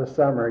 weeks out of the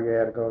summer. You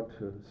had to go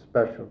to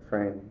special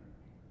training.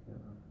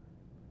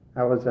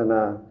 I was in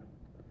now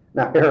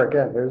here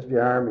again, there's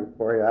the Army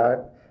for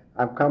you.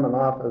 I'm coming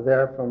off of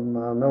there from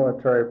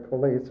military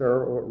police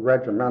or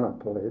regimental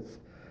police.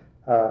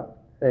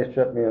 They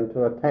shipped me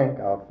into a tank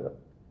outfit.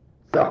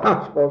 So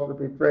I'm supposed to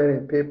be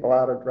training people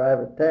how to drive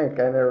a tank.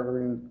 I never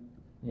even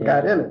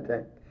got in a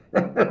tank.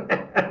 So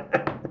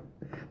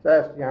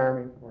that's the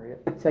Army for you.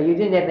 So you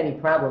didn't have any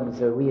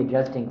problems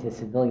readjusting to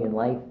civilian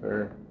life,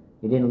 or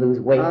you didn't lose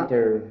weight,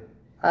 or?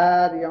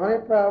 The only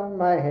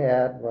problem I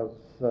had was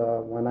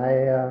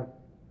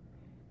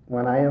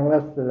when I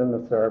enlisted in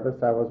the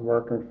service, I was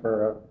working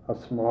for a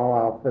small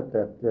outfit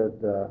that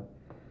did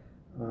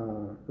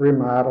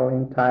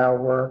remodeling, tile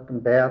work,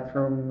 and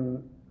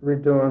bathroom,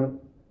 redoing,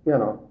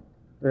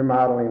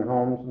 remodeling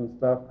homes and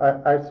stuff.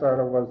 I sort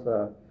of was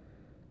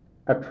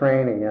a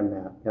training in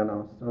that,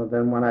 So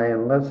then when I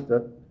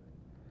enlisted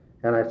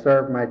and I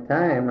served my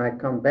time, I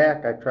come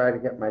back, I tried to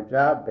get my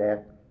job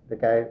back. The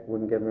guy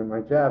wouldn't give me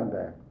my job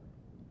back.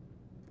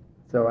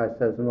 So I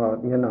says, well,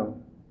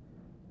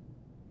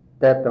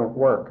 that don't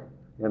work,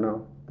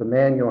 The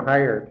man you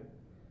hired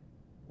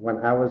when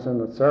I was in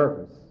the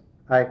service,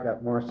 I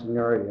got more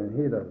seniority than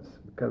he does,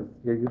 because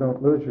you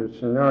don't lose your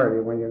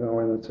seniority when you go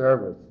in the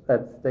service.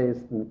 That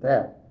stays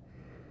intact.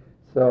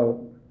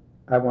 So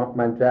I want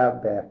my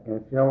job back, and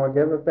if you don't want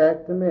to give it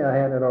back to me, I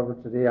hand it over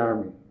to the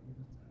Army,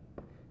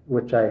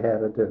 which I had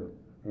to do.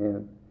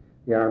 And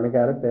the Army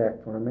got it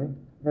back for me.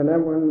 And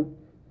then when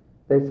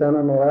they sent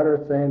him a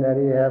letter saying that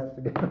he has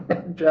to get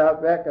that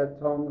job back, I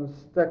told him to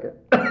stick it.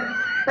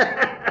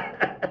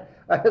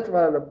 I just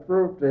wanted to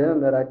prove to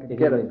him that I could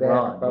get it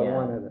back if I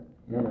wanted it.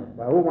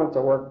 But who wants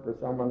to work for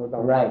someone who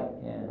don't Right,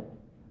 want it? yeah.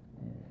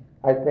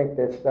 I think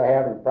they're still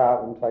having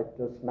problems like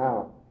this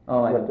now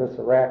with this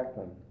Iraq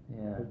thing.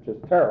 Yeah. It's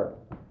just terrible,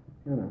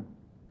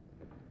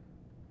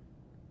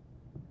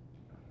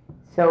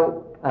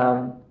 So,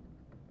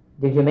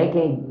 did you make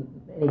any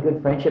good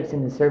friendships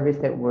in the service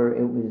that you were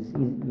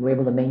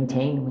able to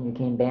maintain when you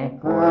came back?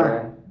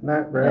 Or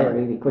not really. Not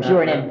really. Of course, you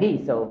were an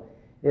MP, so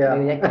yeah.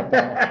 maybe that cut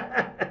down.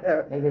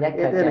 Maybe that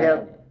cut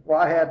down. Well,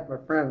 I had my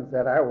friends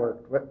that I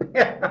worked with,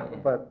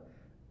 but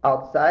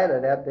outside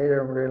of that, they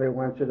didn't really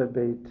want you to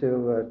be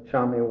too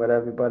chummy with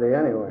everybody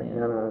anyway,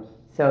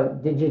 So,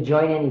 did you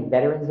join any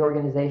veterans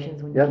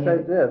organizations when you came? Yes, I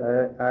did.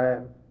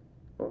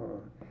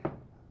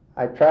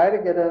 I tried to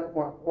get in.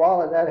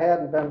 Well, that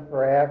hadn't been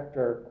for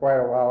after quite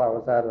a while I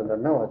was out of the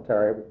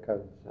military,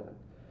 because,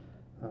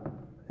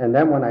 and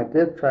then when I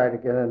did try to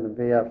get into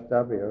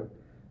VFW,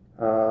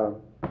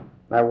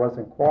 I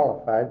wasn't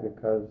qualified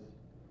because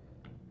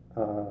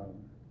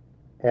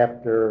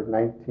after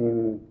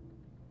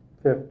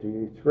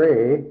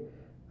 1953,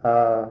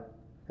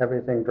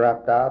 everything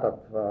dropped out of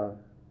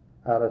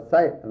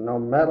sight. And no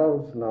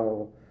medals,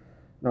 no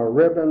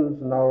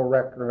ribbons, no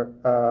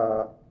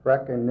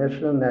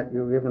recognition that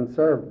you even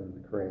served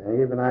in Korea. And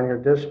even on your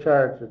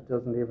discharge, it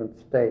doesn't even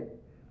state.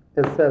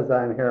 It says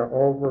on here,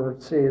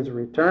 overseas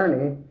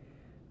returnee,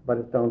 but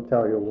it don't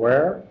tell you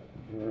where.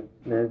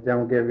 They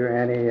don't give you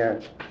any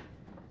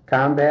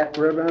combat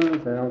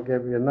ribbons. They don't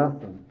give you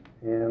nothing.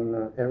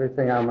 And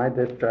everything on my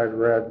discharge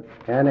read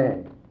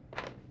NA.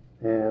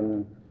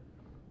 And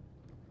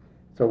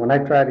so when I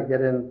tried to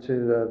get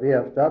into the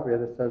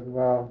VFW, it says,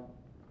 well,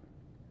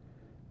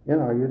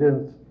 you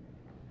didn't.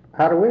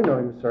 How do we know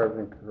you served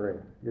in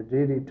Korea? Your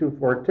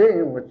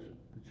DD-214, which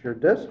is your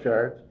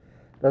discharge,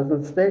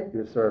 doesn't state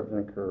you served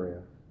in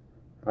Korea.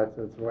 I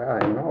says, well,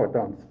 I know it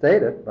don't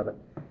state it, but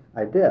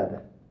I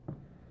did.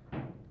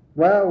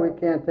 Well, we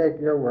can't take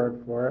your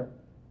word for it.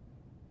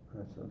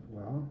 I says,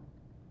 well,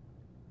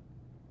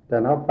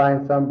 then I'll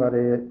find somebody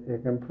who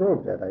can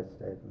prove that I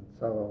stayed. And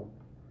so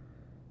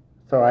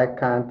I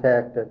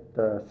contacted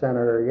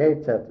Senator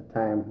Yates at the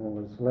time, who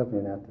was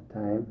living at the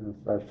time, as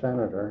our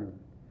senator, and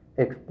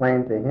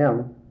explained to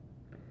him.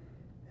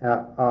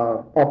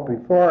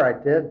 Before I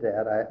did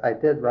that, I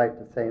did write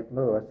to St.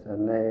 Louis,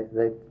 and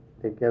they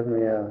give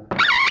me a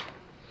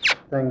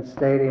thing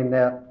stating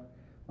that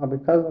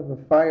because of the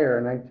fire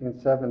in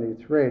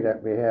 1973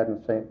 that we had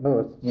in St.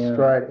 Louis,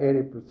 destroyed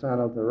 80%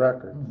 of the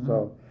records. Mm-hmm.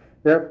 So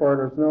therefore,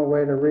 there's no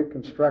way to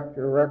reconstruct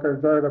your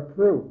records or to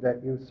prove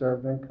that you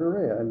served in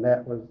Korea. And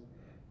that was,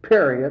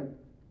 period,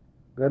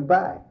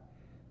 goodbye.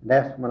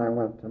 That's when I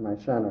went to my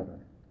senator.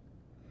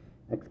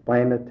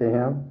 Explained it to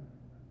him,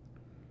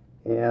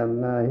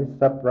 and he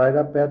stepped right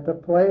up at the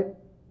plate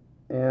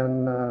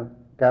and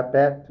got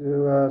back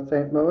to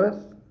St. Louis,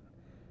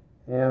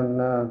 And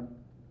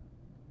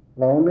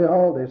lo and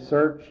behold, they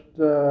searched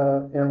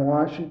in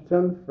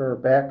Washington for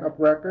backup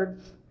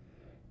records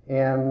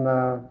and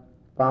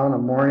found a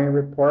morning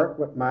report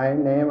with my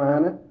name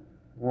on it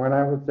when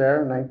I was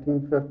there in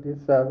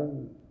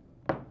 1957,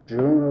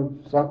 June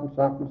of something,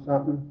 something,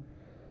 something.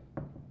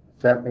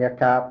 Sent me a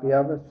copy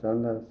of it,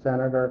 sent the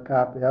senator a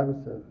copy of it,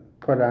 so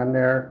put on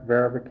there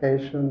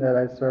verification that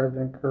I served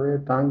in Korea,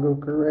 Tanggu,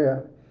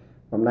 Korea,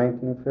 from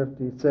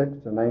 1956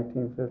 to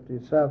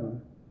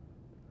 1957.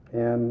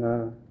 And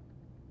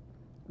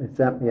they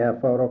sent me a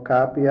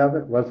photocopy of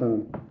it.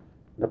 Wasn't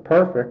the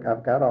perfect,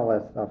 I've got all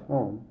that stuff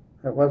home.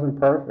 It wasn't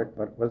perfect,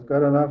 but it was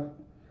good enough.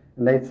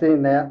 And they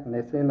seen that, and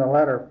they seen the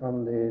letter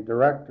from the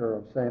director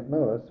of St.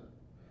 Louis,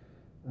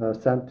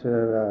 sent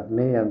to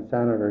me and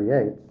Senator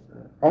Yates.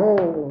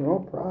 Oh, no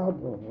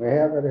problem, we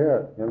have it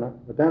here, you know.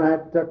 But then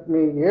it took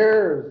me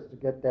years to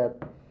get that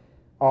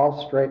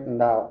all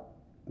straightened out,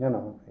 you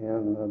know.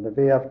 And the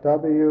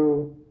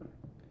VFW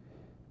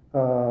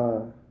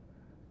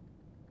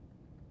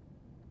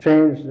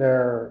changed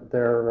their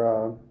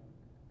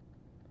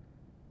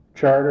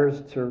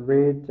charters to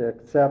read to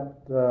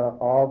accept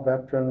all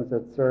veterans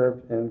that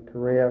served in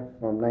Korea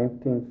from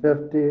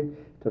 1950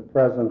 to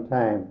present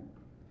time.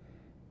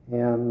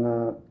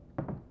 And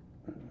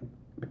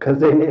because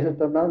they needed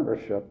the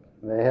membership,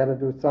 they had to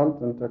do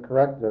something to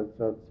correct it.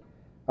 So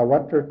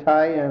what their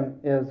tie-in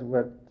is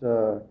with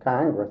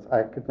Congress,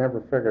 I could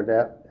never figure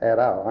that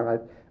out. I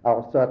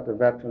always thought the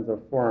Veterans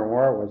of Foreign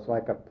War was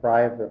like a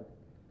private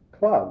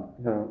club.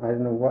 You know, I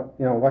didn't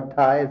know what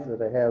ties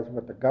it has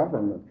with the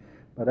government,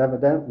 but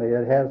evidently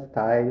it has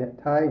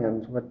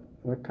tie-ins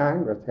with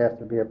Congress. It has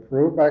to be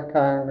approved by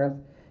Congress,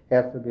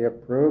 has to be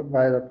approved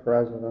by the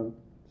president.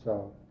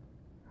 So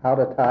how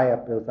the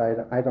tie-up is,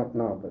 I don't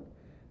know,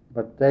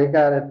 but they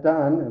got it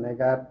done, and they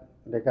got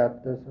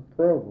this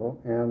approval,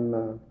 and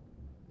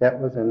that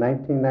was in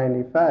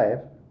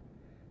 1995.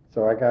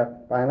 So I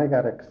finally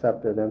got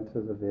accepted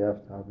into the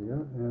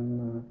VFW,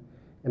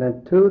 and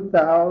in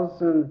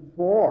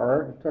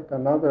 2004, it took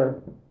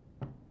another,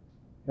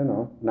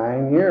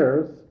 9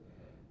 years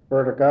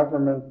for the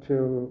government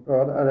to,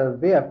 the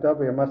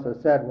VFW must have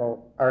said,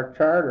 well, our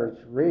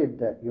charters read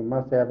that you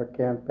must have a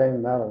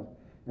campaign medal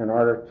in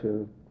order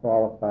to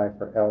qualify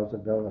for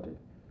eligibility.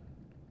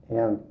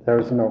 And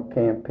there's no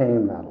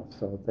campaign medal,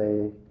 so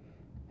they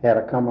had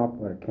to come up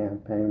with a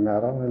campaign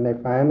medal, and they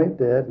finally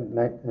did in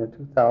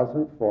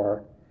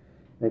 2004.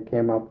 They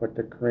came up with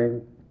the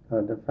Korean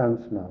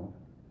Defense Medal.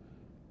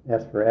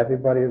 That's for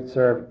everybody who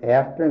served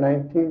after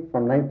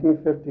from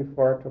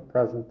 1954 to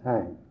present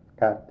time.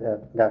 Got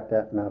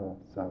that medal.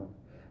 So,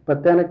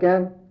 but then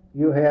again,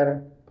 you had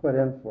to put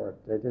in for it.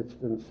 They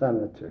just didn't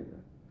send it to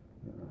you.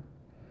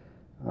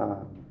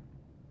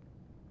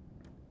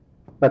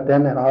 But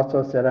then it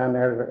also said on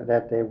there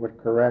that they would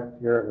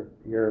correct your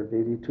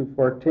DD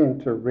 214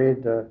 to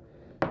read the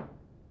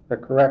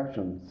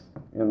corrections,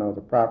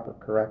 the proper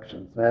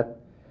corrections. And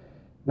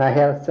I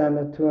had to send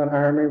it to an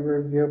Army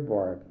Review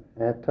Board.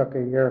 And it took a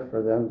year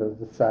for them to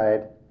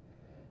decide.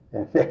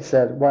 And they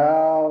said,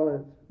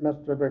 well,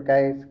 Mr.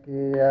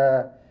 Bugajsky,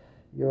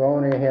 you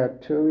only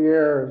had 2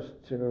 years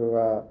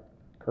to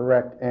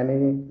correct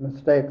any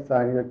mistakes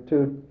on your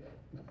DD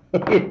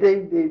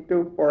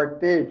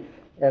 214.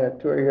 And the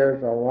 2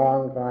 years are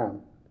long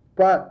gone.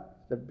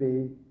 But to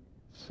be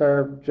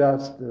served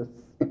justice,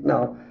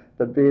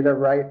 to be the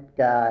right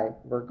guy,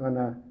 we're going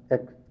to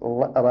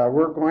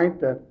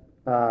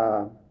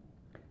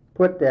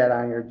put that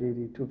on your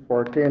DD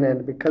 214,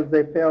 and because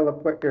they failed to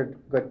put your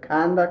good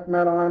conduct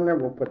medal on there,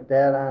 we'll put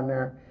that on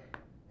there,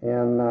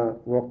 and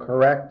we'll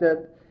correct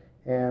it.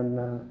 And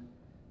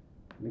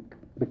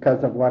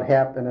because of what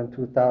happened in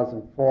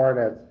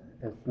 2004,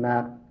 it's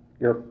not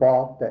your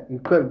fault that you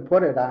couldn't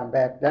put it on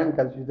back then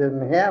because you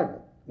didn't have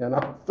it,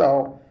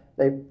 So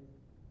they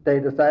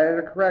decided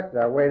to correct it.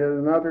 I waited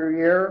another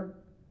year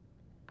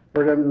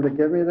for them to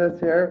give me this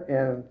here,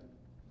 and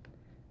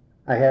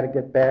I had to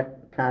get back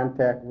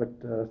contact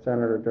with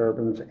Senator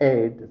Durbin's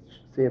aide to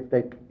see if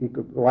he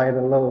could light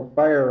a little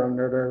fire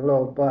under their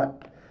little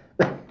butt.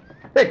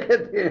 They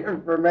get the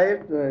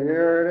information, and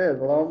here it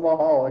is, lo and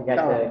behold.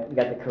 You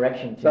got the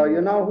correction too. So you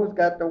know who's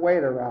got the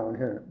weight around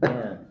here.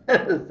 Yeah.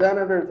 The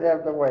senators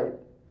have the weight.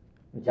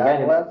 But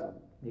God bless them.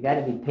 You got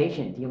to be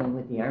patient dealing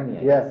with the Army,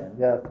 I Yes, guess.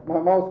 yes.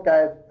 Well, most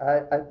guys,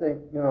 I think,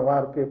 a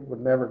lot of people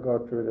would never go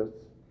through this.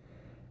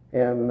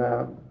 And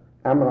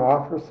I'm an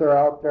officer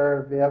out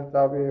there at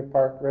VFW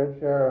Park Ridge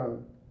here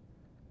on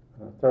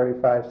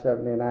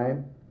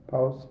 3579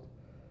 post.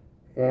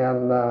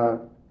 And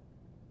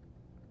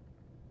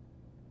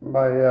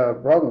my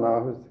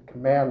brother-in-law, who's the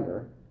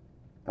commander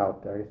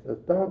out there, he says,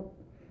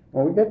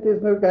 when we get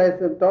these new guys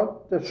in,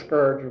 don't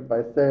discourage them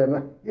by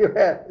saying,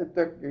 it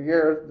took you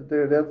years to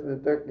do this, and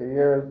it took you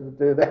years to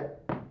do that.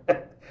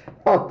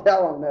 Don't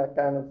tell them that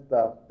kind of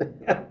stuff.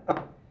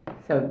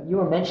 So you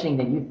were mentioning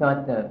that you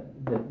thought the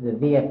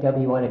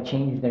VFW ought to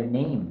change their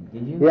name,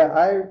 did you? Yeah,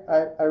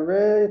 I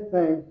really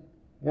think,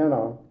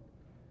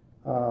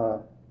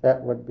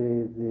 that would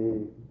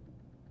be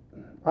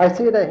I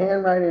see the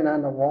handwriting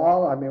on the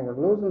wall. I mean, we're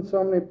losing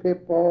so many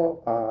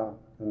people.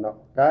 And the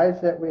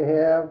guys that we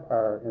have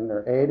are in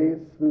their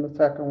 80s from the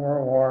Second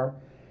World War.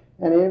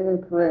 And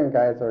even Korean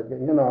guys are,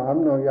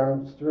 I'm no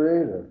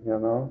youngster either,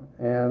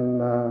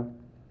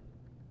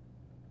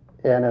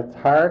 and it's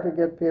hard to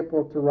get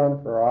people to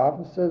run for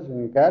offices,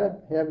 and you got to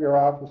have your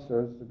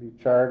officers to be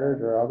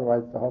chartered, or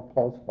otherwise the whole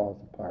post falls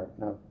apart.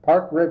 Now,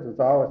 Park Ridge has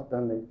always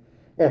been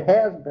I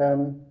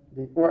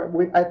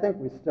think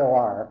we still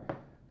are,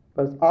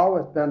 but it's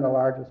always been the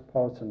largest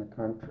post in the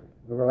country.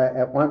 We were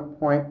at one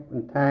point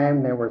in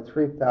time, there were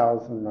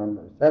 3,000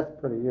 members. That's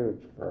pretty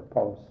huge for a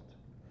post.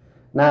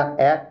 Not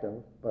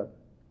active, but...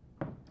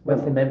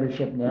 What's the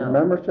membership now? The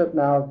membership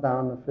now is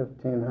down to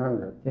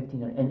 1,500.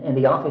 1,500. And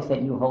the office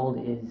that you hold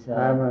is?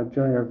 I'm a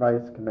junior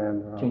vice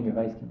commander. Junior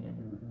vice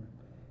commander.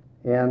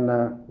 Mm-hmm. And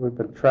we've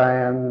been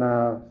trying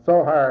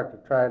so hard to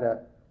try to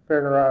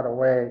figure out a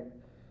way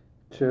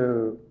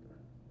to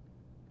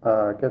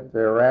get the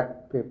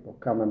Iraq people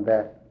coming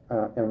back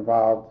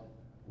involved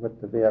with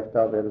the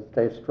VFW to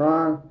stay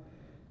strong,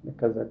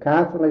 because they're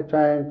constantly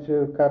trying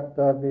to cut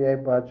the VA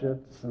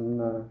budgets, and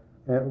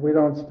if we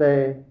don't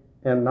stay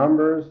in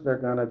numbers, they're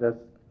going to just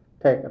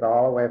take it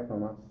all away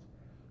from us.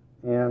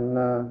 And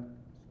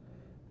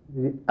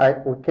we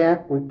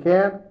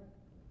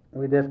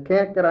just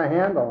can't get a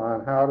handle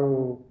on how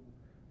to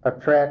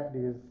attract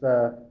these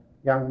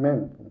young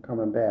men from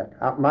coming back.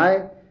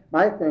 My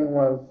thing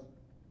was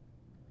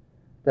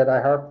that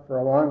I harped for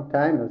a long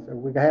time is that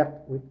we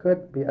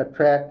could be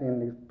attracting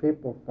these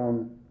people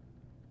from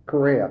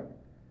Korea.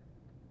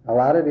 A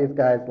lot of these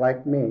guys,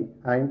 like me,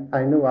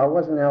 I knew I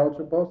wasn't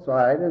eligible, so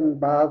I didn't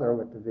bother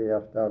with the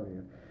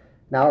VFW.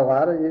 Now a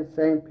lot of these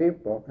same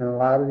people, and a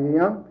lot of the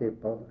young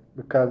people,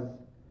 because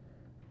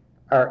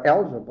are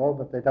eligible,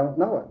 but they don't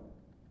know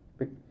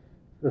it.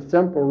 The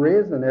simple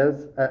reason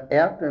is,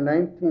 after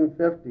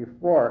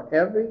 1954,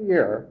 every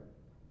year,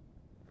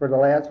 for the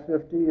last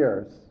 50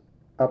 years,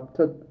 up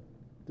to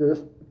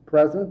this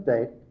present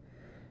date,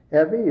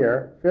 every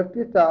year,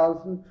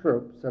 50,000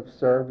 troops have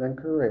served in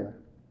Korea.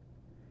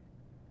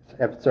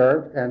 Have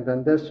served and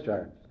been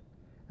discharged.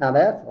 Now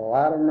that's a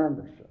lot of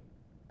membership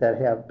that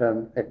have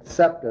been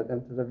accepted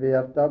into the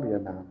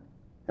VFW now,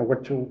 and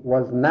which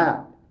was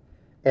not.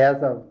 As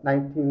of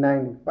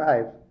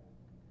 1995,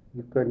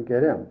 you couldn't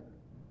get in.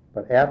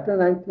 But after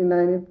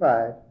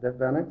 1995, they've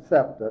been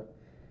accepted,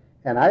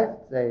 and I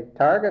say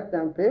target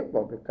them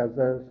people, because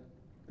there's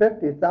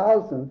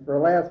 50,000 for the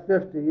last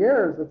 50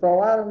 years. It's a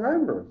lot of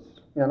members,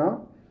 and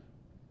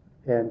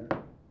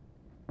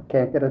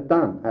can't get it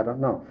done. I don't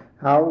know.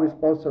 How are we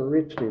supposed to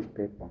reach these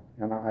people?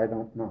 I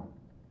don't know.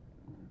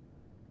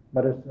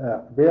 But it's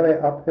a really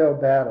uphill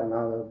battle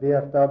now. The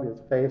VFW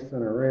is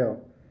facing a real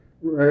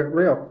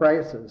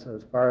crisis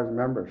as far as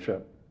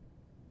membership.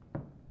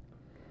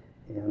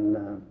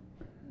 And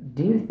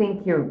do you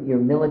think your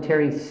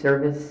military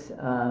service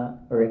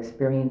or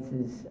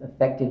experiences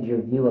affected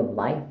your view of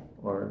life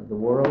or the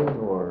world,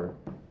 or?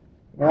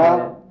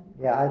 Well,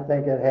 yeah, I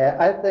think it had.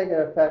 I think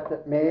it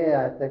affected me.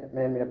 I think it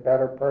made me a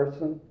better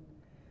person.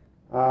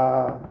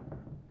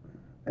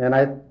 And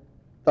I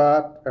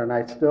thought, and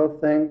I still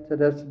think to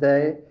this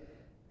day,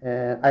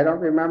 and I don't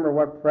remember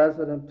what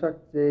president took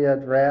the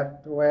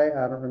draft away.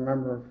 I don't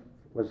remember if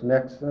it was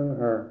Nixon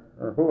or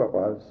who it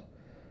was.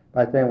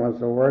 But I think it was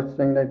the worst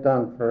thing they've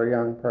done for a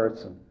young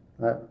person.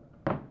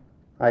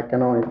 I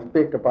can only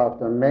speak about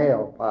the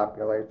male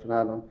population.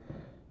 I'm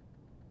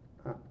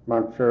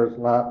sure there's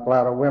a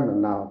lot of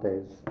women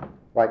nowadays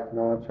like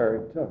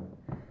military too.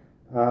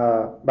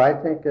 But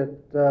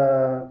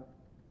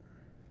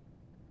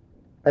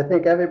I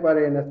think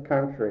everybody in this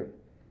country,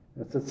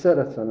 that's a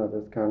citizen of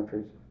this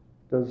country,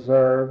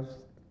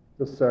 deserves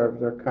to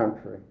serve their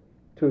country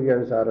 2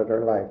 years out of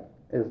their life.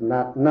 Is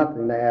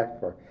nothing to ask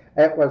for.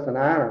 It was an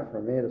honor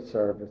for me to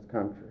serve this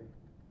country,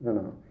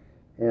 and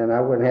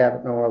I wouldn't have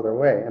it no other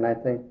way. And I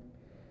think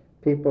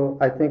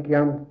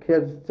young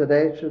kids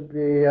today should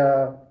be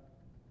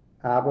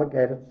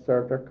obligated to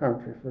serve their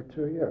country for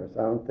 2 years.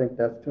 I don't think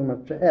that's too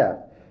much to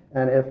ask.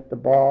 And if the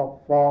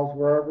ball falls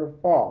wherever it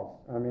falls,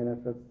 I mean,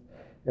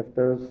 if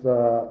there's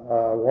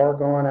a war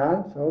going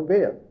on, so be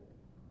it.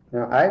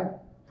 I'm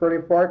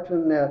pretty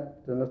fortunate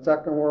that in the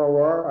Second World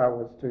War I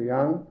was too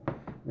young.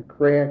 In the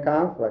Korean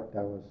conflict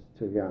I was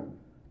too young,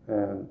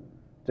 and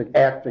to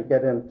actually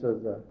get into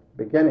the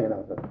beginning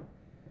of it.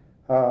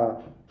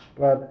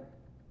 But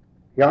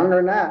young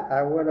or not,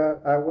 I would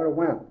have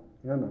went.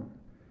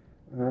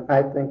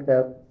 I think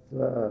that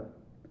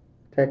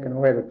taking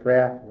away the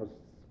draft was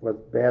a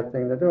bad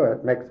thing to do.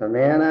 It makes a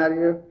man out of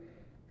you.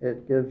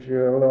 It gives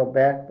you a little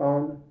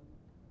backbone,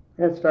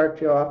 and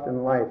starts you off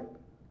in life.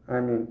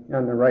 I mean,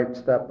 on the right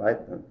step, I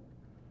think.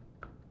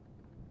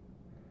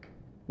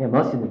 Yeah,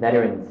 most of the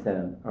veterans,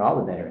 or all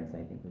the veterans, I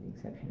think, with the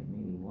exception of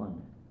maybe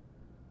one.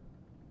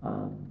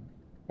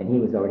 And he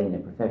was already in a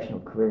professional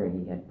career, and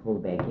he got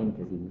pulled back in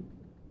because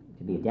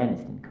to be a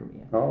dentist in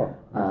Korea. Oh.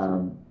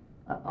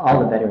 all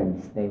the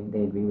veterans, they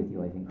agree with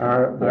you, I think.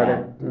 Are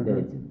Yeah,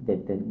 they?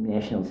 that the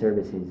national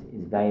service is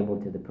valuable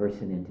to the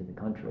person and to the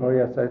country. Oh,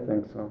 yes, I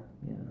think so.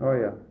 Yeah. Oh,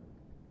 yeah. Yeah.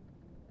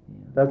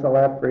 That's a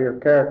lot for your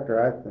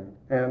character, I think.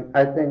 And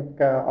I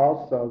think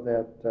also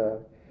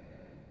that,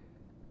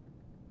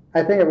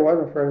 I think if it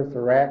wasn't for this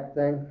Iraq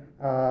thing,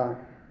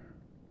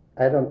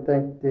 I don't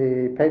think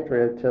the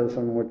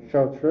patriotism would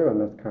show through in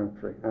this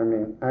country. I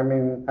mean,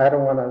 I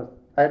don't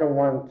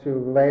want to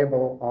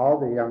label all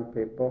the young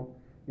people,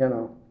 you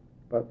know,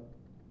 but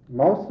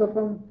most of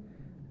them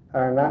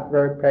are not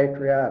very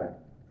patriotic,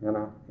 you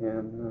know.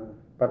 And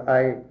but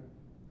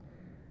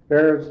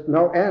there's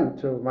no end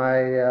to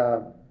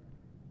my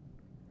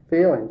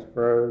feelings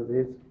for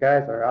these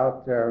guys that are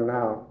out there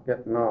now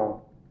getting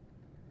all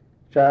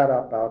shot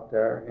up out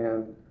there,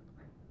 and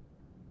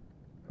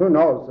who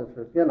knows if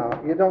it's, you know,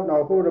 you don't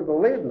know who to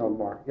believe no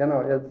more. You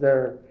know, is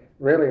there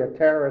really a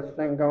terrorist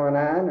thing going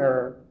on,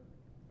 or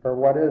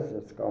what is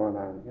this going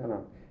on, you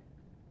know?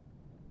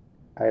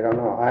 I don't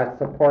know. I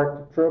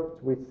support the troops.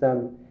 We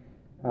send,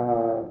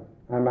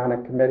 I'm on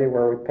a committee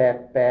where we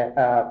pack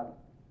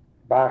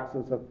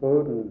boxes of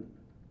food and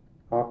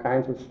all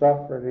kinds of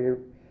stuff for the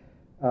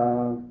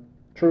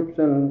troops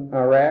in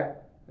Iraq.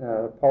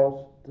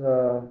 Post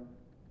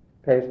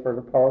pays for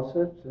the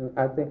postage, and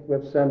I think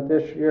we've sent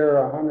this year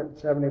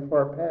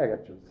 174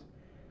 packages.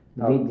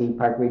 The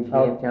Park Ridge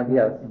VFW?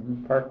 Yes,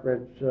 Mhm. Park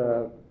Ridge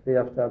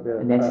VFW.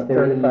 And that's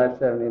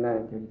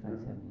 3579.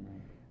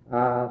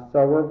 3579.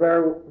 So we're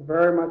very,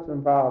 very much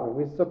involved.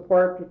 We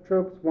support the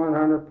troops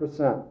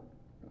 100%.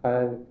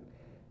 I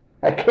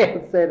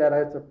can't say that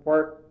I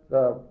support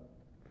the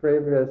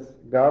previous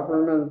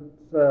government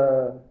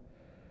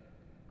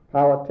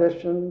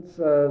politicians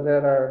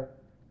that are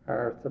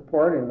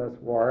supporting this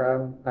war.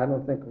 I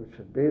don't think we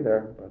should be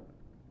there,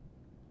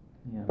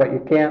 but you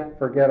can't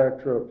forget our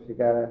troops. You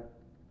got to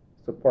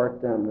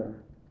support them.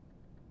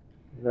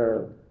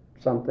 They're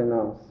something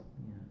else.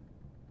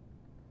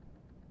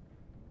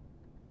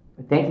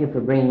 Thank you for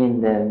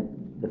bringing in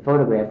the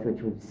photographs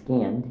which we've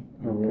scanned,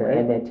 and we'll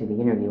add that to the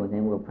interview, and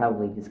then we'll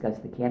probably discuss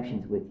the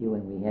captions with you,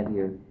 and we have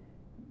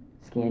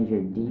scanned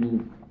your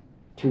DD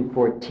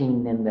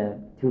 214 and the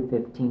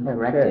 215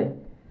 corrected.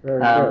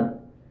 Very good.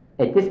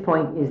 At this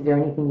point, is there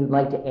anything you'd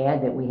like to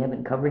add that we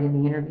haven't covered in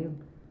the interview?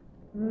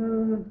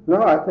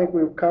 No, I think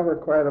we've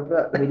covered quite a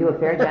bit. Did we do a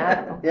fair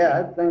job? Okay. Yeah,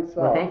 I think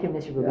so. Well, thank you,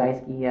 Mr.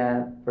 Bugajsky,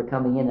 for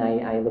coming in.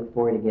 I look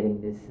forward to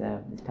getting this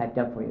typed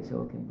up for you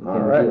so we can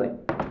review it.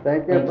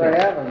 Thank you for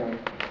having me.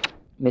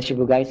 Mr.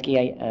 Bugajsky,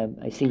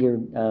 I see your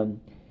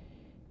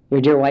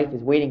dear wife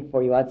is waiting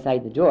for you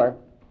outside the door.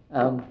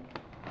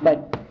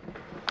 But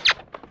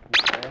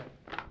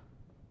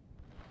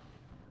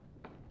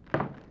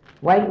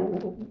why?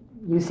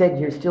 You said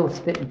you're still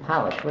spit and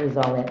polish. What does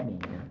all that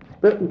mean?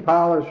 Spit and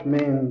polish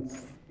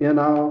means, you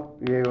know,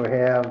 you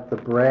have the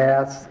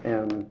brass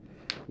and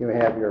you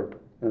have your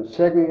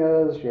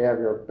insignias, you have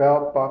your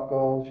belt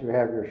buckles, you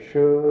have your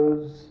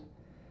shoes.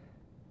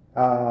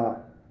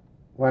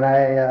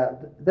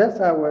 This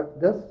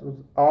was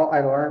all I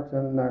learned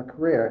in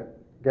Korea,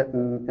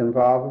 getting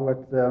involved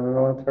with the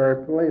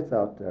military police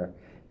out there.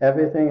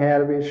 Everything had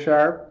to be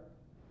sharp.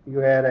 You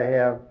had to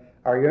have,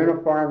 our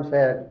uniforms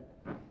had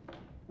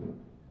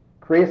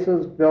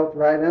creases built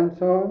right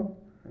into them.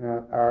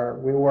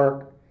 We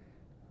work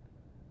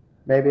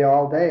maybe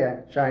all day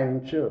at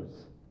shining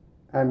shoes.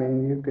 I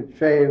mean, you could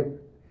shave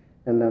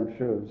in them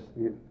shoes.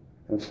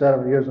 Instead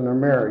of using a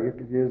mirror, you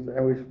could use,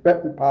 and we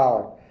spit and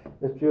polish.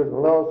 Just use a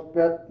little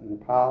spit and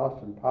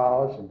polish and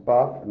polish and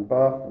buff and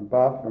buff and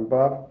buff and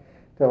buff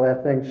till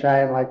that thing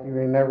shine like you've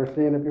never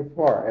seen it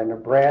before. And the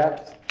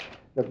brass,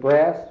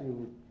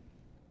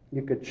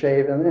 you could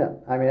shave in it.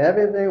 I mean,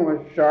 everything was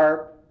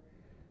sharp.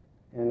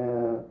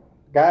 And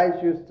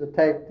guys used to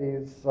take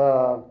these,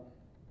 what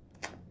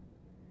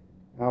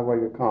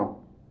do you call them?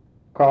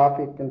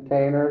 Coffee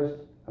containers,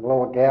 a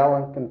little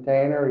gallon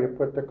container. You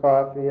put the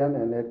coffee in,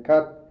 and they'd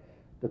cut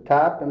the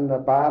top and the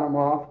bottom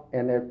off,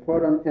 and they'd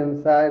put them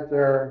inside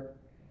the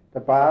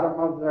bottom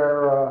of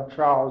their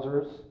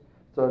trousers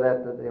so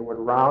that they would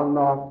round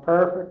off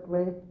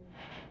perfectly.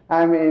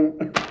 I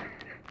mean,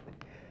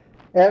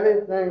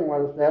 everything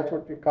was, that's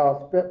what you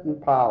call spit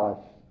and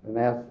polish, and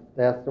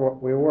that's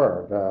what we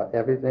were.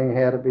 Everything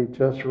had to be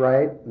just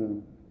right,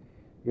 and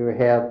you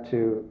had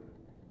to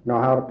know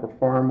how to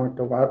perform with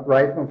the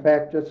rifle. In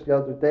fact, just the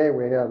other day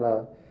we had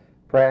a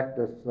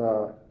practice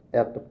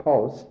at the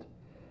post.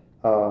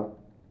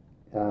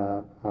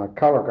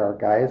 Color guard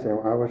guys, and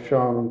I was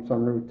showing them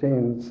some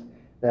routines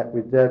that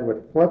we did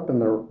with flipping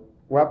the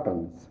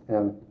weapons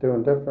and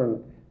doing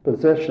different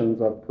positions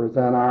of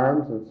present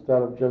arms.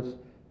 Instead of just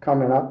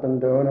coming up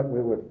and doing it,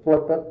 we would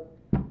flip it.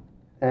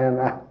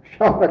 And I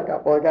showed a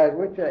couple of guys,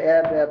 we should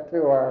add that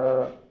to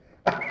our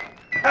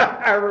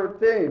our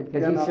routine.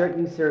 Because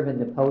you serve in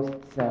the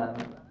post's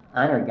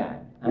honor guard.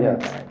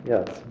 Yes.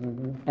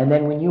 Mm-hmm. And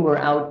then when you were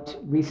out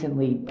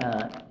recently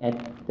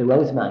at the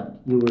Rosemont,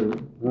 you were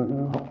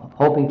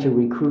hoping to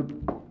recruit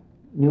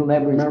new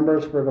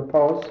members for the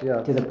post,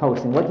 yes. to the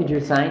post. And what did your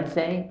sign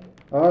say?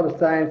 Oh, the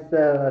sign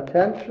said,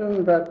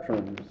 "Attention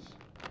veterans,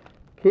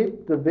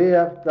 keep the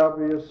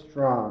VFW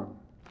strong.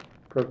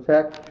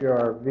 Protect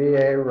your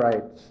VA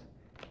rights.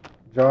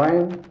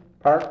 Join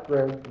Park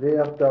Ridge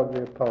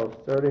VFW Post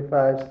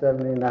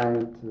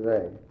 3579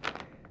 today."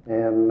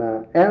 And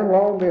lo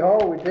and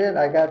behold, we did.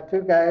 I got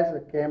two guys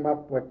that came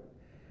up with,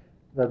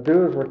 the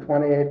dues were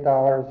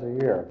 $28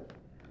 a year.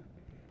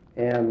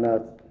 And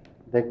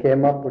they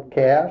came up with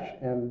cash,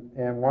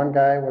 and one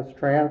guy was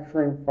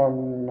transferring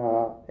from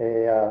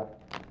a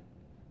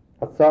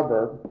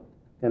suburb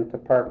into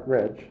Park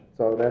Ridge.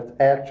 So that's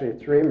actually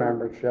 3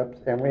 memberships,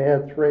 and we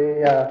had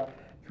three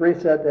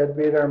said they'd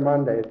be there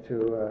Monday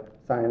to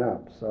sign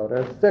up. So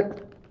there's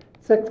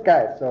six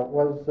guys. So it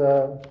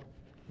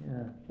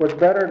was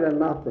better than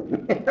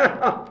nothing.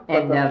 But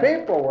And, the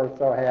people were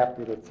so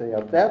happy to see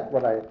us. That's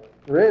what I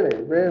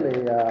really,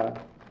 really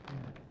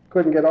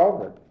couldn't get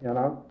over, you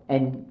know.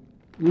 And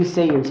you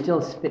say you're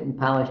still spit and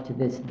polish to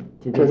this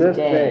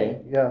day,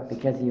 yes.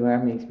 because of your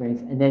Army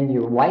experience. And then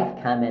your wife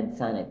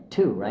comments on it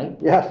too, right?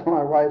 Yes,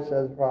 my wife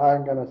says, "Well,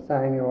 I'm going to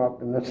sign you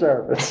up in the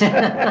service."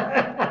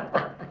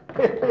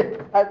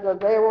 I said,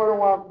 "They wouldn't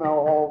want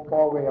no old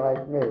fogey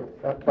like me."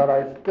 But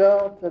I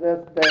still, to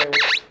this day,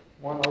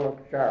 want to look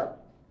sharp.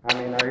 I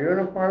mean, our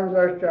uniforms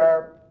are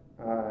sharp.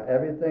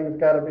 Everything's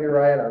got to be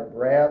right. Our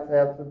brass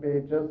has to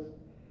be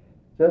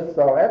just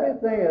so.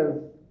 Everything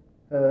is,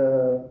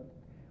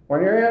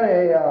 when you're in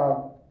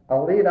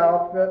a lead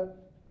outfit,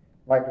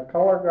 like a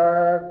color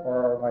guard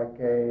or like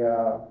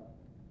a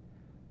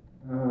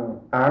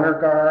honor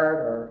guard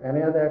or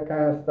any of that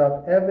kind of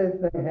stuff,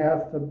 everything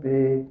has to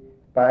be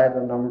by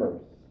the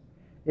numbers.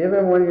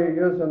 Even when you're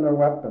using the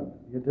weapon,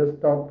 you just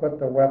don't put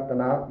the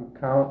weapon out. You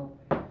count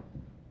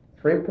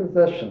 3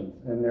 positions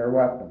in your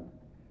weapon.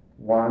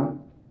 1,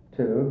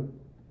 2,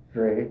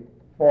 3,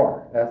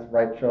 4. That's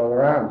right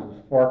shoulder arms.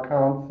 There's 4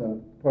 counts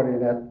in putting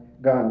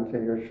that gun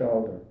to your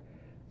shoulder.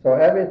 So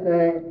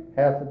everything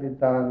has to be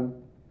done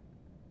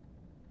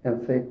in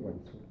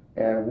sequence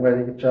and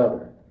with each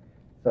other.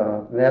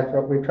 So that's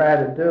what we try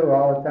to do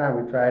all the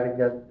time. We try to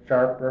get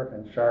sharper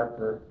and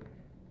sharper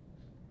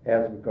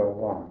as we go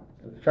along.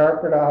 The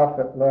sharper the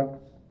outfit looks,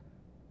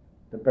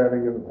 the better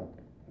you look.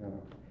 You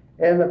know.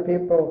 And the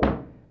people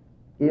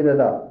eat it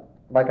up.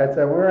 Like I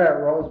said, we were at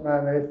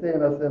Rosemont, they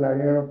seen us in our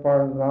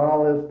uniforms and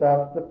all this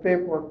stuff. The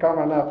people were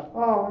coming up,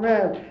 "Oh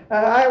man,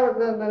 I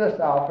was in this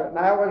outfit and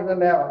I was in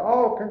that one.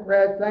 Oh,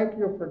 congrats, thank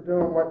you for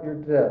doing what you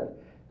did."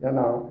 You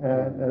know,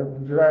 and it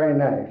was very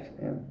nice.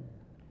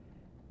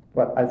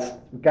 But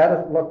we got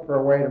to look for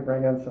a way to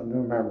bring in some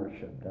new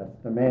membership. That's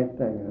the main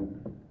thing.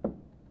 And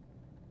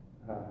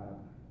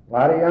a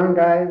lot of young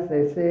guys,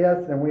 they see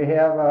us, and we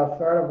have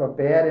sort of a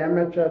bad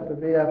image at the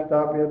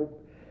VFW.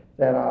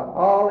 That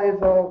all these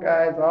old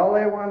guys, all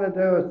they want to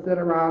do is sit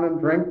around and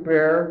drink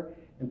beer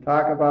and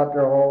talk about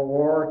their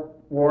old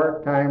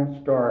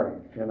wartime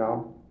stories, you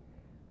know.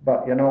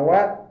 But you know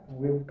what?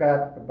 We've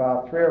got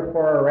about 3 or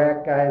 4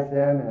 Iraq guys in,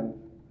 and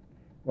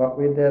what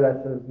we did, I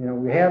said, you know,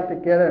 we have to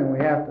get them, we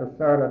have to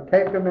sort of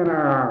take them in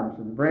our arms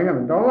and bring them,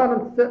 and don't let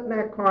them sit in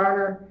that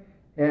corner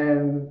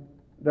and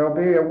there'll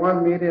be a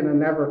one meeting and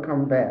never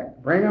come back.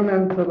 Bring them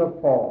into the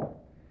fold.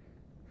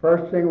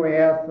 First thing we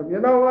asked them, "You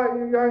know what,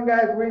 you young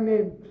guys, we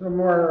need some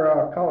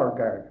more color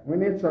guard. We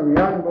need some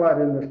young blood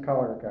in this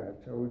color guard."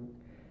 So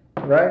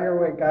we right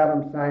away got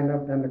them signed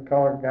up in the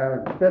color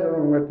guard and fitted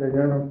them with their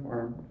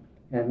uniform.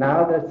 And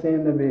now they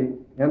seem to be,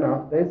 you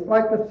know, they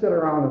like to sit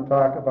around and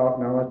talk about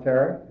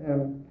military,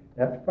 and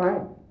that's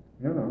fine,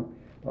 you know.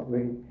 But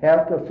we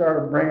have to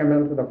sort of bring them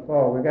into the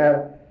fold. We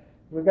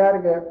got to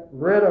get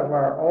rid of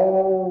our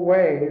old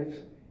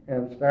ways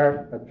and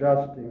start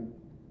adjusting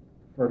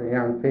for the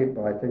young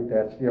people. I think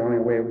that's the only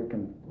way we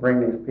can bring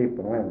these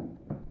people in.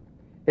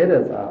 It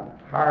is a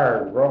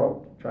hard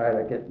road to try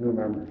to get new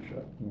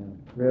membership. Yeah,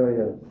 it really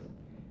is.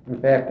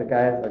 In fact, the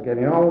guys are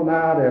getting old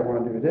now. They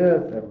want to do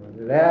this, they want to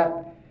do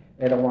that.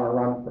 They don't want to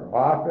run for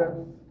office,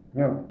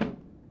 you know.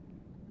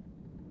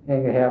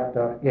 And you have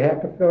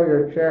to fill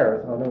your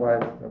chairs,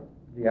 otherwise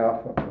the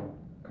outfit will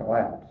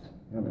collapse.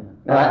 You know.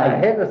 Now, I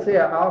hate to see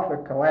an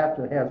outfit collapse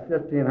that has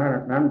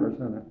 1,500 members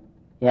in it.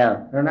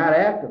 Yeah. They're not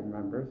active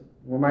members.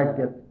 We might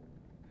get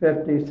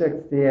 50,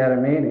 60 at a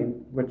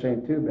meeting, which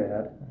ain't too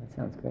bad. That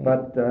sounds great.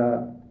 But,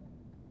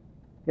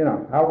 you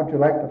know, how would you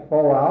like the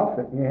full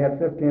outfit and you had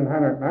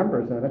 1,500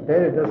 members in it?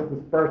 They'd just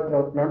disperse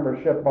those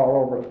membership all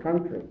over the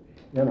country,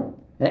 you know.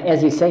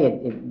 As you say,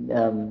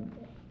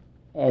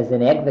 as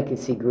an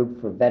advocacy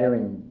group for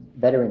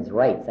veterans'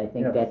 rights, I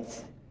think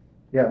Yes.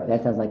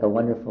 that sounds like a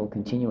wonderful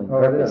continuing Oh,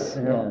 purpose. it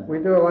is. You know, we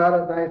do a lot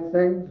of nice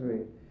things.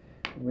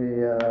 We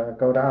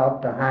go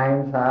down to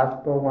Hines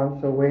Hospital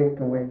once a week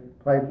and we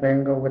play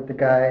bingo with the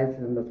guys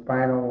in the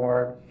spinal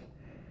wards.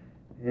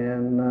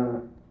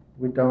 And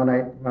we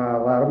donate a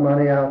lot of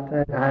money out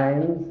to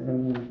Hines,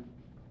 and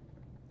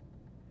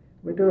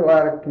we do a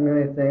lot of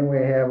community things. We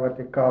have what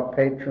they call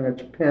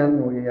patronage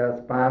pin. We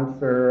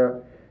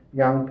sponsor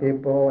young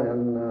people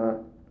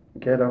and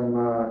get them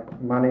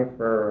money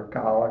for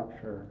college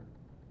or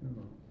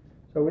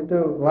So we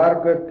do a lot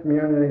of good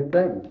community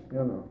things, you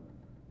know.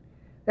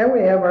 And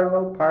we have our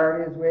little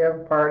parties. We have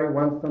a party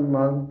once a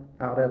month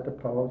out at the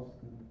post,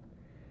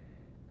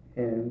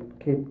 and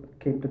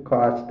keep the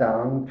costs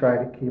down.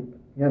 Try to keep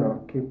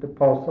the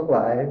post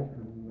alive.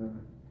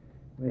 And,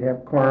 we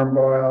have corn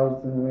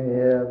boils, and we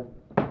have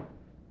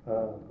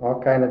all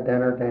kind of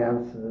dinner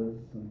dances,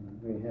 and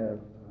we have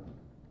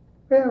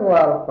a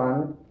lot of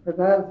fun. We're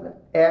not as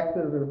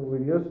active as we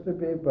used to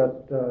be,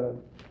 but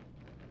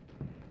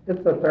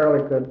it's a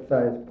fairly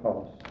good-sized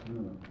post. You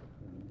know.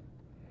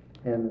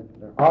 And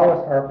they're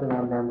always harping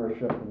on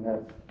membership,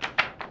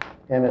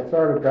 and it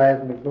sort of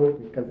drives me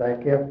goofy because I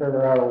can't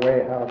figure out a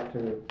way how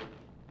to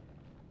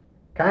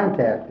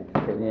contact these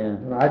people. Yeah.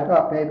 You know, I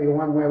thought maybe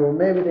one way, well,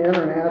 maybe the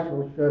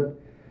International should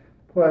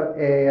put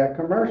a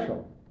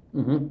commercial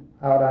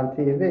out on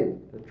TV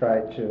to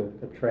try to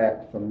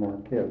attract some more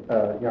kids,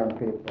 young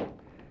people.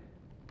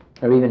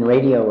 Or even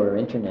radio or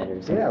internet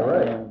or something. Yeah,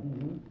 right. Yeah.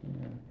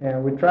 And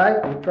I try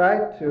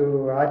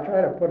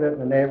to put it in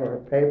the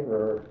neighborhood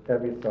paper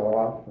every so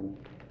often,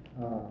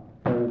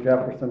 in the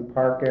Jefferson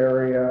Park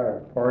area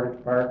or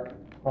Portage Park,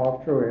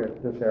 all through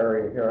this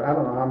area here. I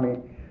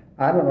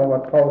don't know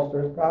what post,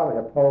 there's probably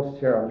a post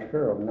here, I'm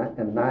sure,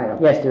 in Niles.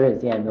 Yes, there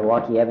is, yeah,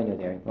 Milwaukee Avenue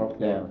there.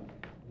 Okay. Yeah.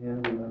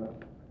 And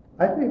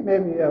I think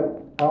maybe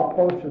all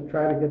posts should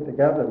try to get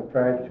together to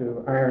try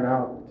to iron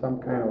out some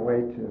kind of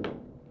way to.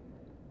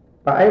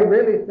 But I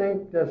really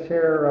think this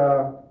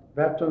here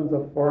Veterans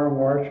of Foreign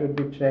War should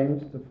be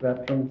changed to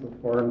Veterans of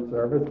Foreign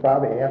Service.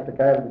 Probably half the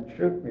guys would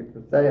shoot me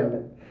for saying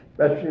it,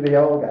 especially the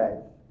old guys.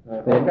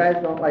 Old guys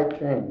don't like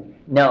change.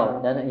 No,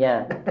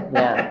 yeah.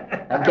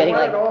 I'm getting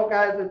like like old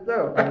guys that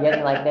do. I'm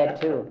getting like that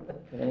too.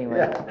 But anyway,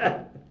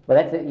 Yeah. well,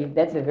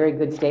 that's a very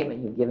good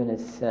statement you've given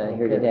us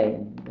here today.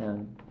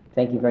 And,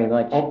 thank you very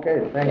much.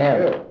 Okay, thank Yeah,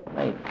 you.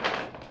 right.